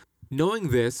minerals? Knowing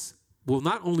this will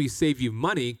not only save you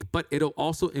money, but it'll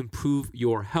also improve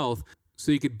your health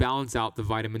so you could balance out the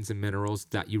vitamins and minerals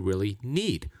that you really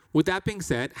need. With that being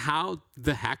said, how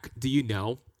the heck do you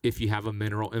know if you have a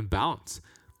mineral imbalance?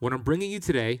 What I'm bringing you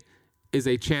today is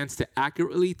a chance to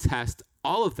accurately test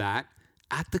all of that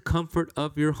at the comfort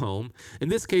of your home. In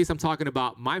this case, I'm talking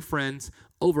about my friends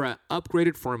over at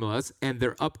Upgraded Formulas and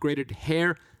their upgraded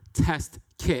hair test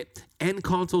kit and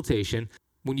consultation.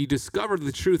 When you discover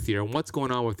the truth here and what's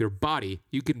going on with your body,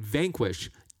 you can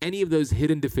vanquish any of those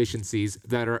hidden deficiencies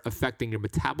that are affecting your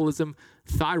metabolism,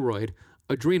 thyroid,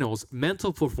 adrenals,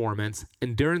 mental performance,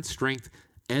 endurance, strength,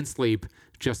 and sleep,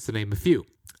 just to name a few.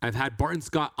 I've had Barton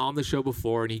Scott on the show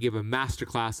before, and he gave a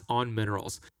masterclass on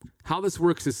minerals. How this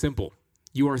works is simple.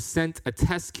 You are sent a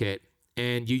test kit,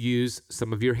 and you use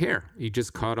some of your hair. You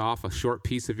just cut off a short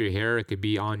piece of your hair. It could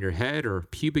be on your head or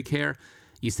pubic hair.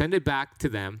 You send it back to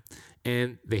them,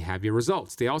 and they have your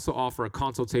results. They also offer a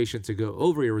consultation to go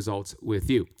over your results with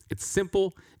you. It's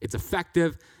simple, it's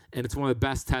effective, and it's one of the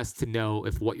best tests to know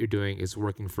if what you're doing is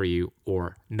working for you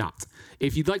or not.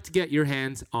 If you'd like to get your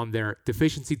hands on their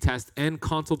deficiency test and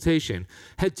consultation,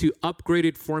 head to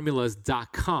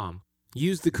upgradedformulas.com.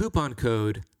 Use the coupon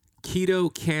code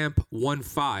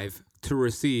KETOCAMP15 to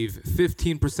receive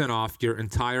 15% off your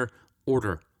entire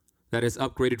order. That is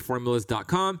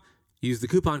upgradedformulas.com. Use the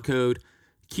coupon code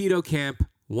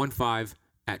KETOCAMP15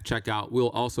 at checkout. We'll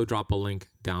also drop a link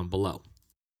down below.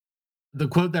 The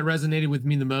quote that resonated with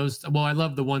me the most, well, I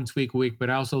love the 1 tweak a week, but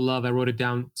I wrote it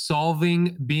down.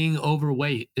 Solving being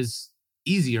overweight is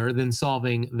easier than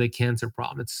solving the cancer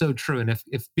problem. It's so true. And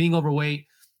if being overweight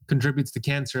contributes to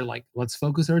cancer, like, let's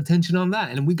focus our attention on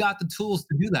that. And we got the tools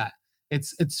to do that.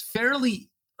 It's fairly,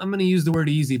 I'm going to use the word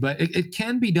easy, but it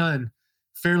can be done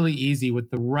fairly easy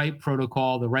with the right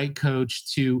protocol, the right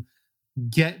coach to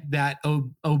get that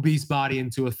obese body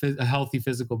into a healthy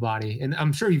physical body. And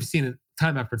I'm sure you've seen it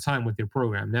time after time with your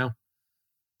program now.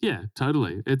 Yeah,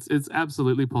 totally. It's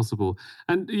absolutely possible.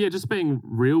 And yeah, just being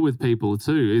real with people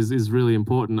too is really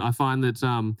important. I find that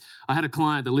I had a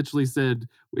client that literally said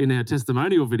in our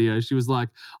testimonial video, she was like,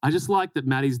 I just like that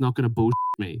Matty's not going to bullshit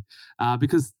me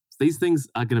because these things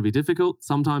are going to be difficult.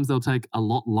 Sometimes they'll take a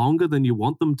lot longer than you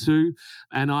want them to.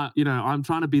 And I'm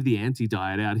trying to be the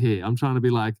anti-diet out here. I'm trying to be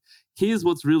like, here's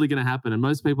what's really going to happen. And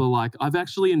most people are like, I've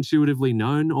actually intuitively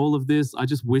known all of this. I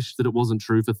just wish that it wasn't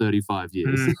true for 35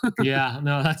 years. Yeah,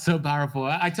 no, that's so powerful.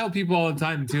 I tell people all the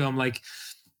time too, I'm like,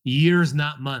 years,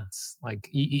 not months. Like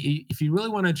if you really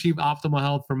want to achieve optimal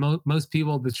health for most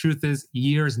people, the truth is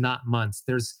years, not months.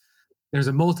 There's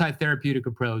a multi-therapeutic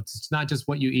approach. It's not just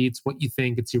what you eat, it's what you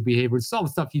think, it's your behavior, it's all the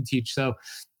stuff you teach. So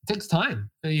it takes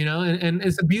time, and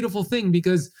it's a beautiful thing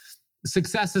because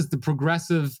success is the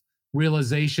progressive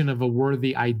realization of a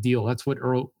worthy ideal. That's what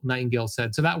Earl Nightingale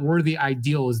said. So that worthy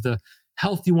ideal is the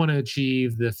health you want to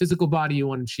achieve, the physical body you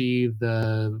want to achieve,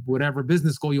 the whatever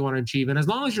business goal you want to achieve. And as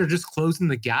long as you're just closing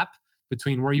the gap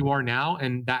between where you are now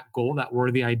and that goal, that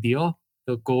worthy ideal,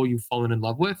 the goal you've fallen in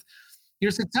love with, you're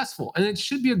successful. And it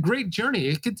should be a great journey.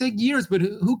 It could take years, but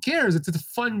who cares? It's a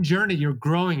fun journey. You're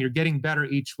growing, you're getting better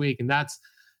each week. And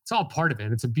it's all part of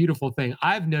it. It's a beautiful thing.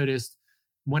 I've noticed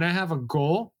when I have a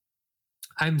goal,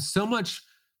 I'm so much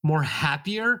more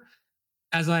happier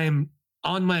as I am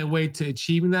on my way to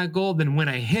achieving that goal than when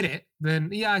I hit it. Then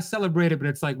I celebrate it, but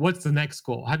it's like, what's the next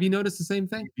goal? Have you noticed the same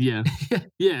thing? Yeah,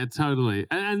 yeah, totally.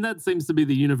 And that seems to be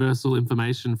the universal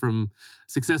information from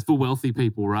successful, wealthy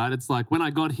people, right? It's like when I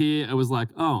got here, it was like,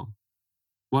 oh,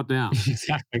 what now?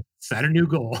 Exactly. Set a new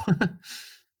goal.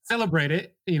 Celebrate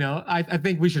it. I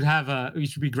think we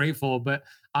should be grateful, but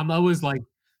I'm always like,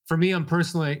 for me, I'm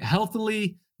personally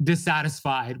healthily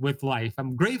dissatisfied with life.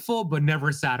 I'm grateful, but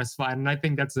never satisfied. And I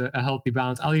think that's a healthy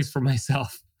balance, at least for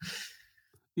myself.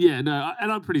 Yeah, no,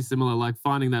 and I'm pretty similar, like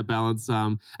finding that balance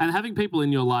and having people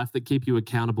in your life that keep you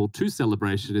accountable to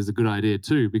celebration is a good idea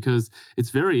too, because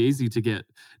it's very easy to get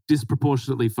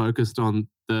disproportionately focused on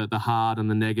the hard and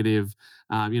the negative.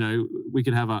 We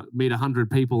could meet 100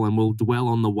 people and we'll dwell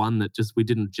on the one that just we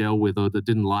didn't gel with or that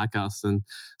didn't like us. And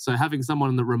so having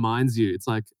someone that reminds you, it's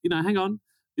like, hang on,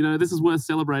 this is worth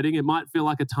celebrating. It might feel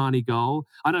like a tiny goal.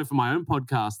 I know for my own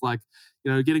podcast,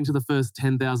 getting to the first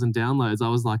 10,000 downloads, I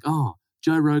was like, oh,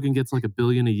 Joe Rogan gets like $1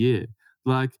 billion a year.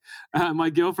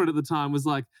 My girlfriend at the time was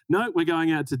like, no, we're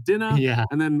going out to dinner. Yeah.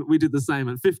 And then we did the same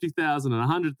at 50,000 and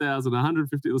 100,000,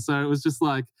 150. So it was just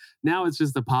like, now it's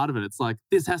just a part of it. It's like,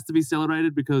 this has to be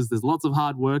celebrated because there's lots of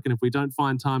hard work. And if we don't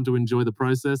find time to enjoy the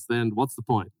process, then what's the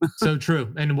point? So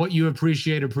true. And what you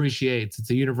appreciate appreciates. It's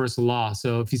a universal law.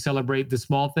 So if you celebrate the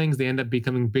small things, they end up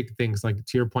becoming big things. Like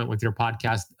to your point with your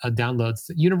podcast downloads,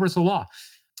 universal law.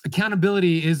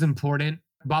 Accountability is important.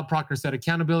 Bob Proctor said,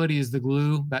 accountability is the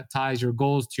glue that ties your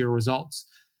goals to your results.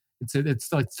 It's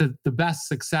the best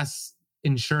success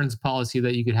insurance policy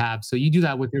that you could have. So you do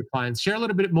that with your clients. Share a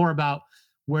little bit more about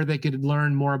where they could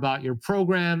learn more about your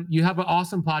program. You have an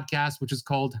awesome podcast, which is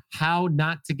called How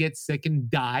Not to Get Sick and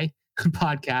Die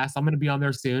podcast. I'm going to be on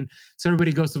there soon. So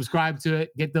everybody go subscribe to it,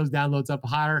 get those downloads up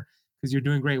higher because you're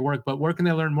doing great work. But where can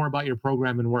they learn more about your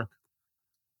program and work?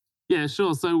 Yeah,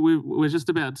 sure. So we're just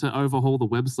about to overhaul the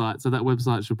website. So that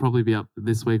website should probably be up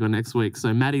this week or next week.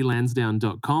 So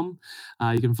MattyLansdown.com.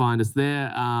 You can find us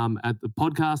there at the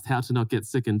podcast, How to Not Get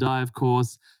Sick and Die, of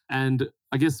course. And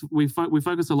I guess we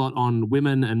focus a lot on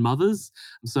women and mothers.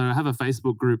 So I have a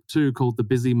Facebook group too called the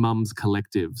Busy Mums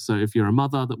Collective. So if you're a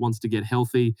mother that wants to get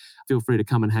healthy, feel free to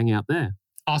come and hang out there.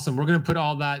 Awesome. We're going to put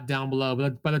all that down below.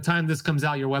 But by the time this comes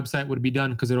out, your website would be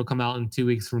done because it'll come out in 2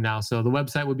 weeks from now. So the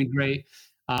website would be great.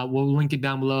 We'll link it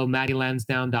down below,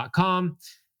 MattyLansdown.com.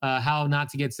 How Not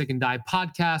to Get Sick and Die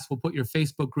podcast. We'll put your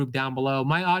Facebook group down below.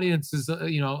 My audience is,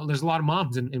 there's a lot of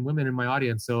moms and women in my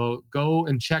audience. So go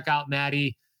and check out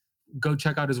Matty. Go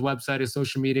check out his website, his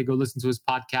social media. Go listen to his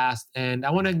podcast. And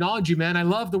I want to acknowledge you, man. I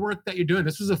love the work that you're doing.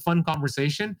 This was a fun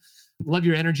conversation. Love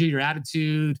your energy, your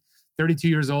attitude. 32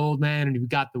 years old, man. And you've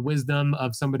got the wisdom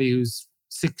of somebody who's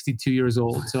 62 years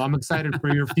old. So I'm excited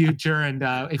for your future. And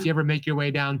if you ever make your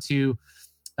way down to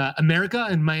America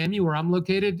and Miami, where I'm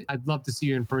located, I'd love to see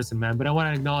you in person, man. But I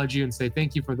want to acknowledge you and say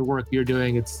thank you for the work you're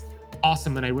doing. It's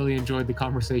awesome. And I really enjoyed the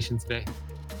conversation today.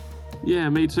 Yeah,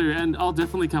 me too. And I'll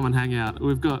definitely come and hang out.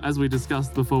 We've got, as we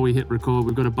discussed before we hit record,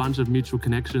 we've got a bunch of mutual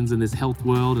connections in this health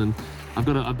world. And I've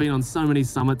been on so many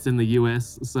summits in the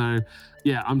US. So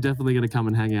yeah, I'm definitely going to come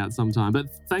and hang out sometime. But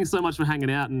thanks so much for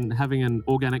hanging out and having an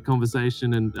organic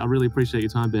conversation. And I really appreciate your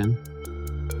time, Ben.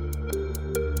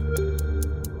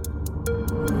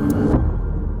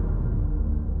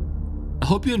 I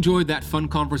hope you enjoyed that fun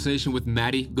conversation with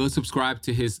Matty. Go subscribe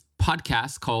to his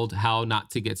podcast called How Not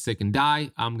to Get Sick and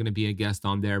Die. I'm going to be a guest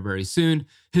on there very soon.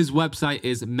 His website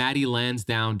is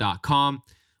MattyLansdown.com.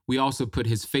 We also put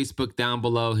his Facebook down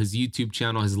below, his YouTube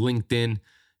channel, his LinkedIn,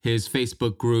 his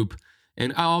Facebook group,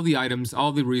 and all the items,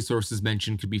 all the resources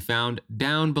mentioned could be found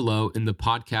down below in the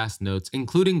podcast notes,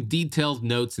 including detailed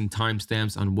notes and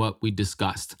timestamps on what we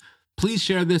discussed. Please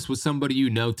share this with somebody you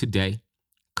know today.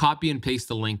 Copy and paste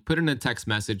the link, put it in a text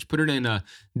message, put it in a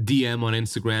DM on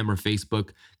Instagram or Facebook,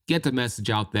 get the message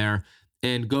out there,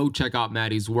 and go check out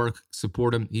Matty's work,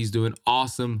 support him. He's doing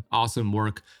awesome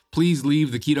work. Please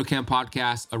leave the Keto Camp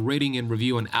podcast a rating and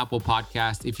review on Apple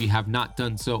Podcast if you have not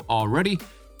done so already.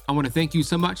 I want to thank you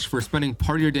so much for spending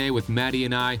part of your day with Matty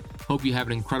and I. Hope you have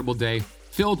an incredible day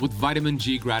filled with vitamin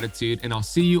G gratitude, and I'll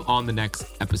see you on the next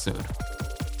episode.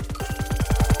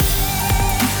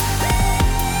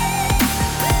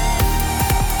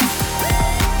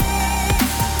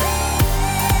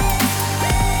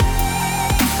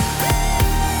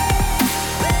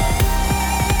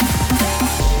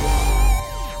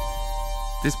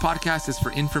 This podcast is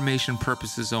for information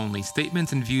purposes only.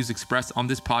 Statements and views expressed on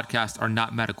this podcast are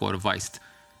not medical advice.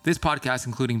 This podcast,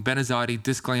 including Ben Azadi,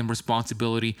 disclaims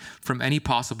responsibility from any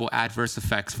possible adverse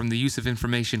effects from the use of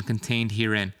information contained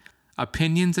herein.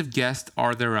 Opinions of guests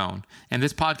are their own, and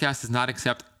this podcast does not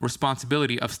accept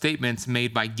responsibility of statements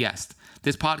made by guests.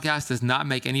 This podcast does not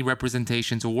make any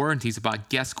representations or warranties about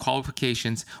guest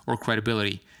qualifications or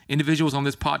credibility. Individuals on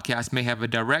this podcast may have a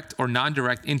direct or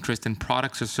non-direct interest in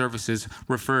products or services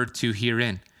referred to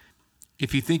herein.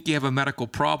 If you think you have a medical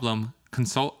problem,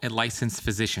 consult a licensed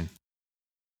physician.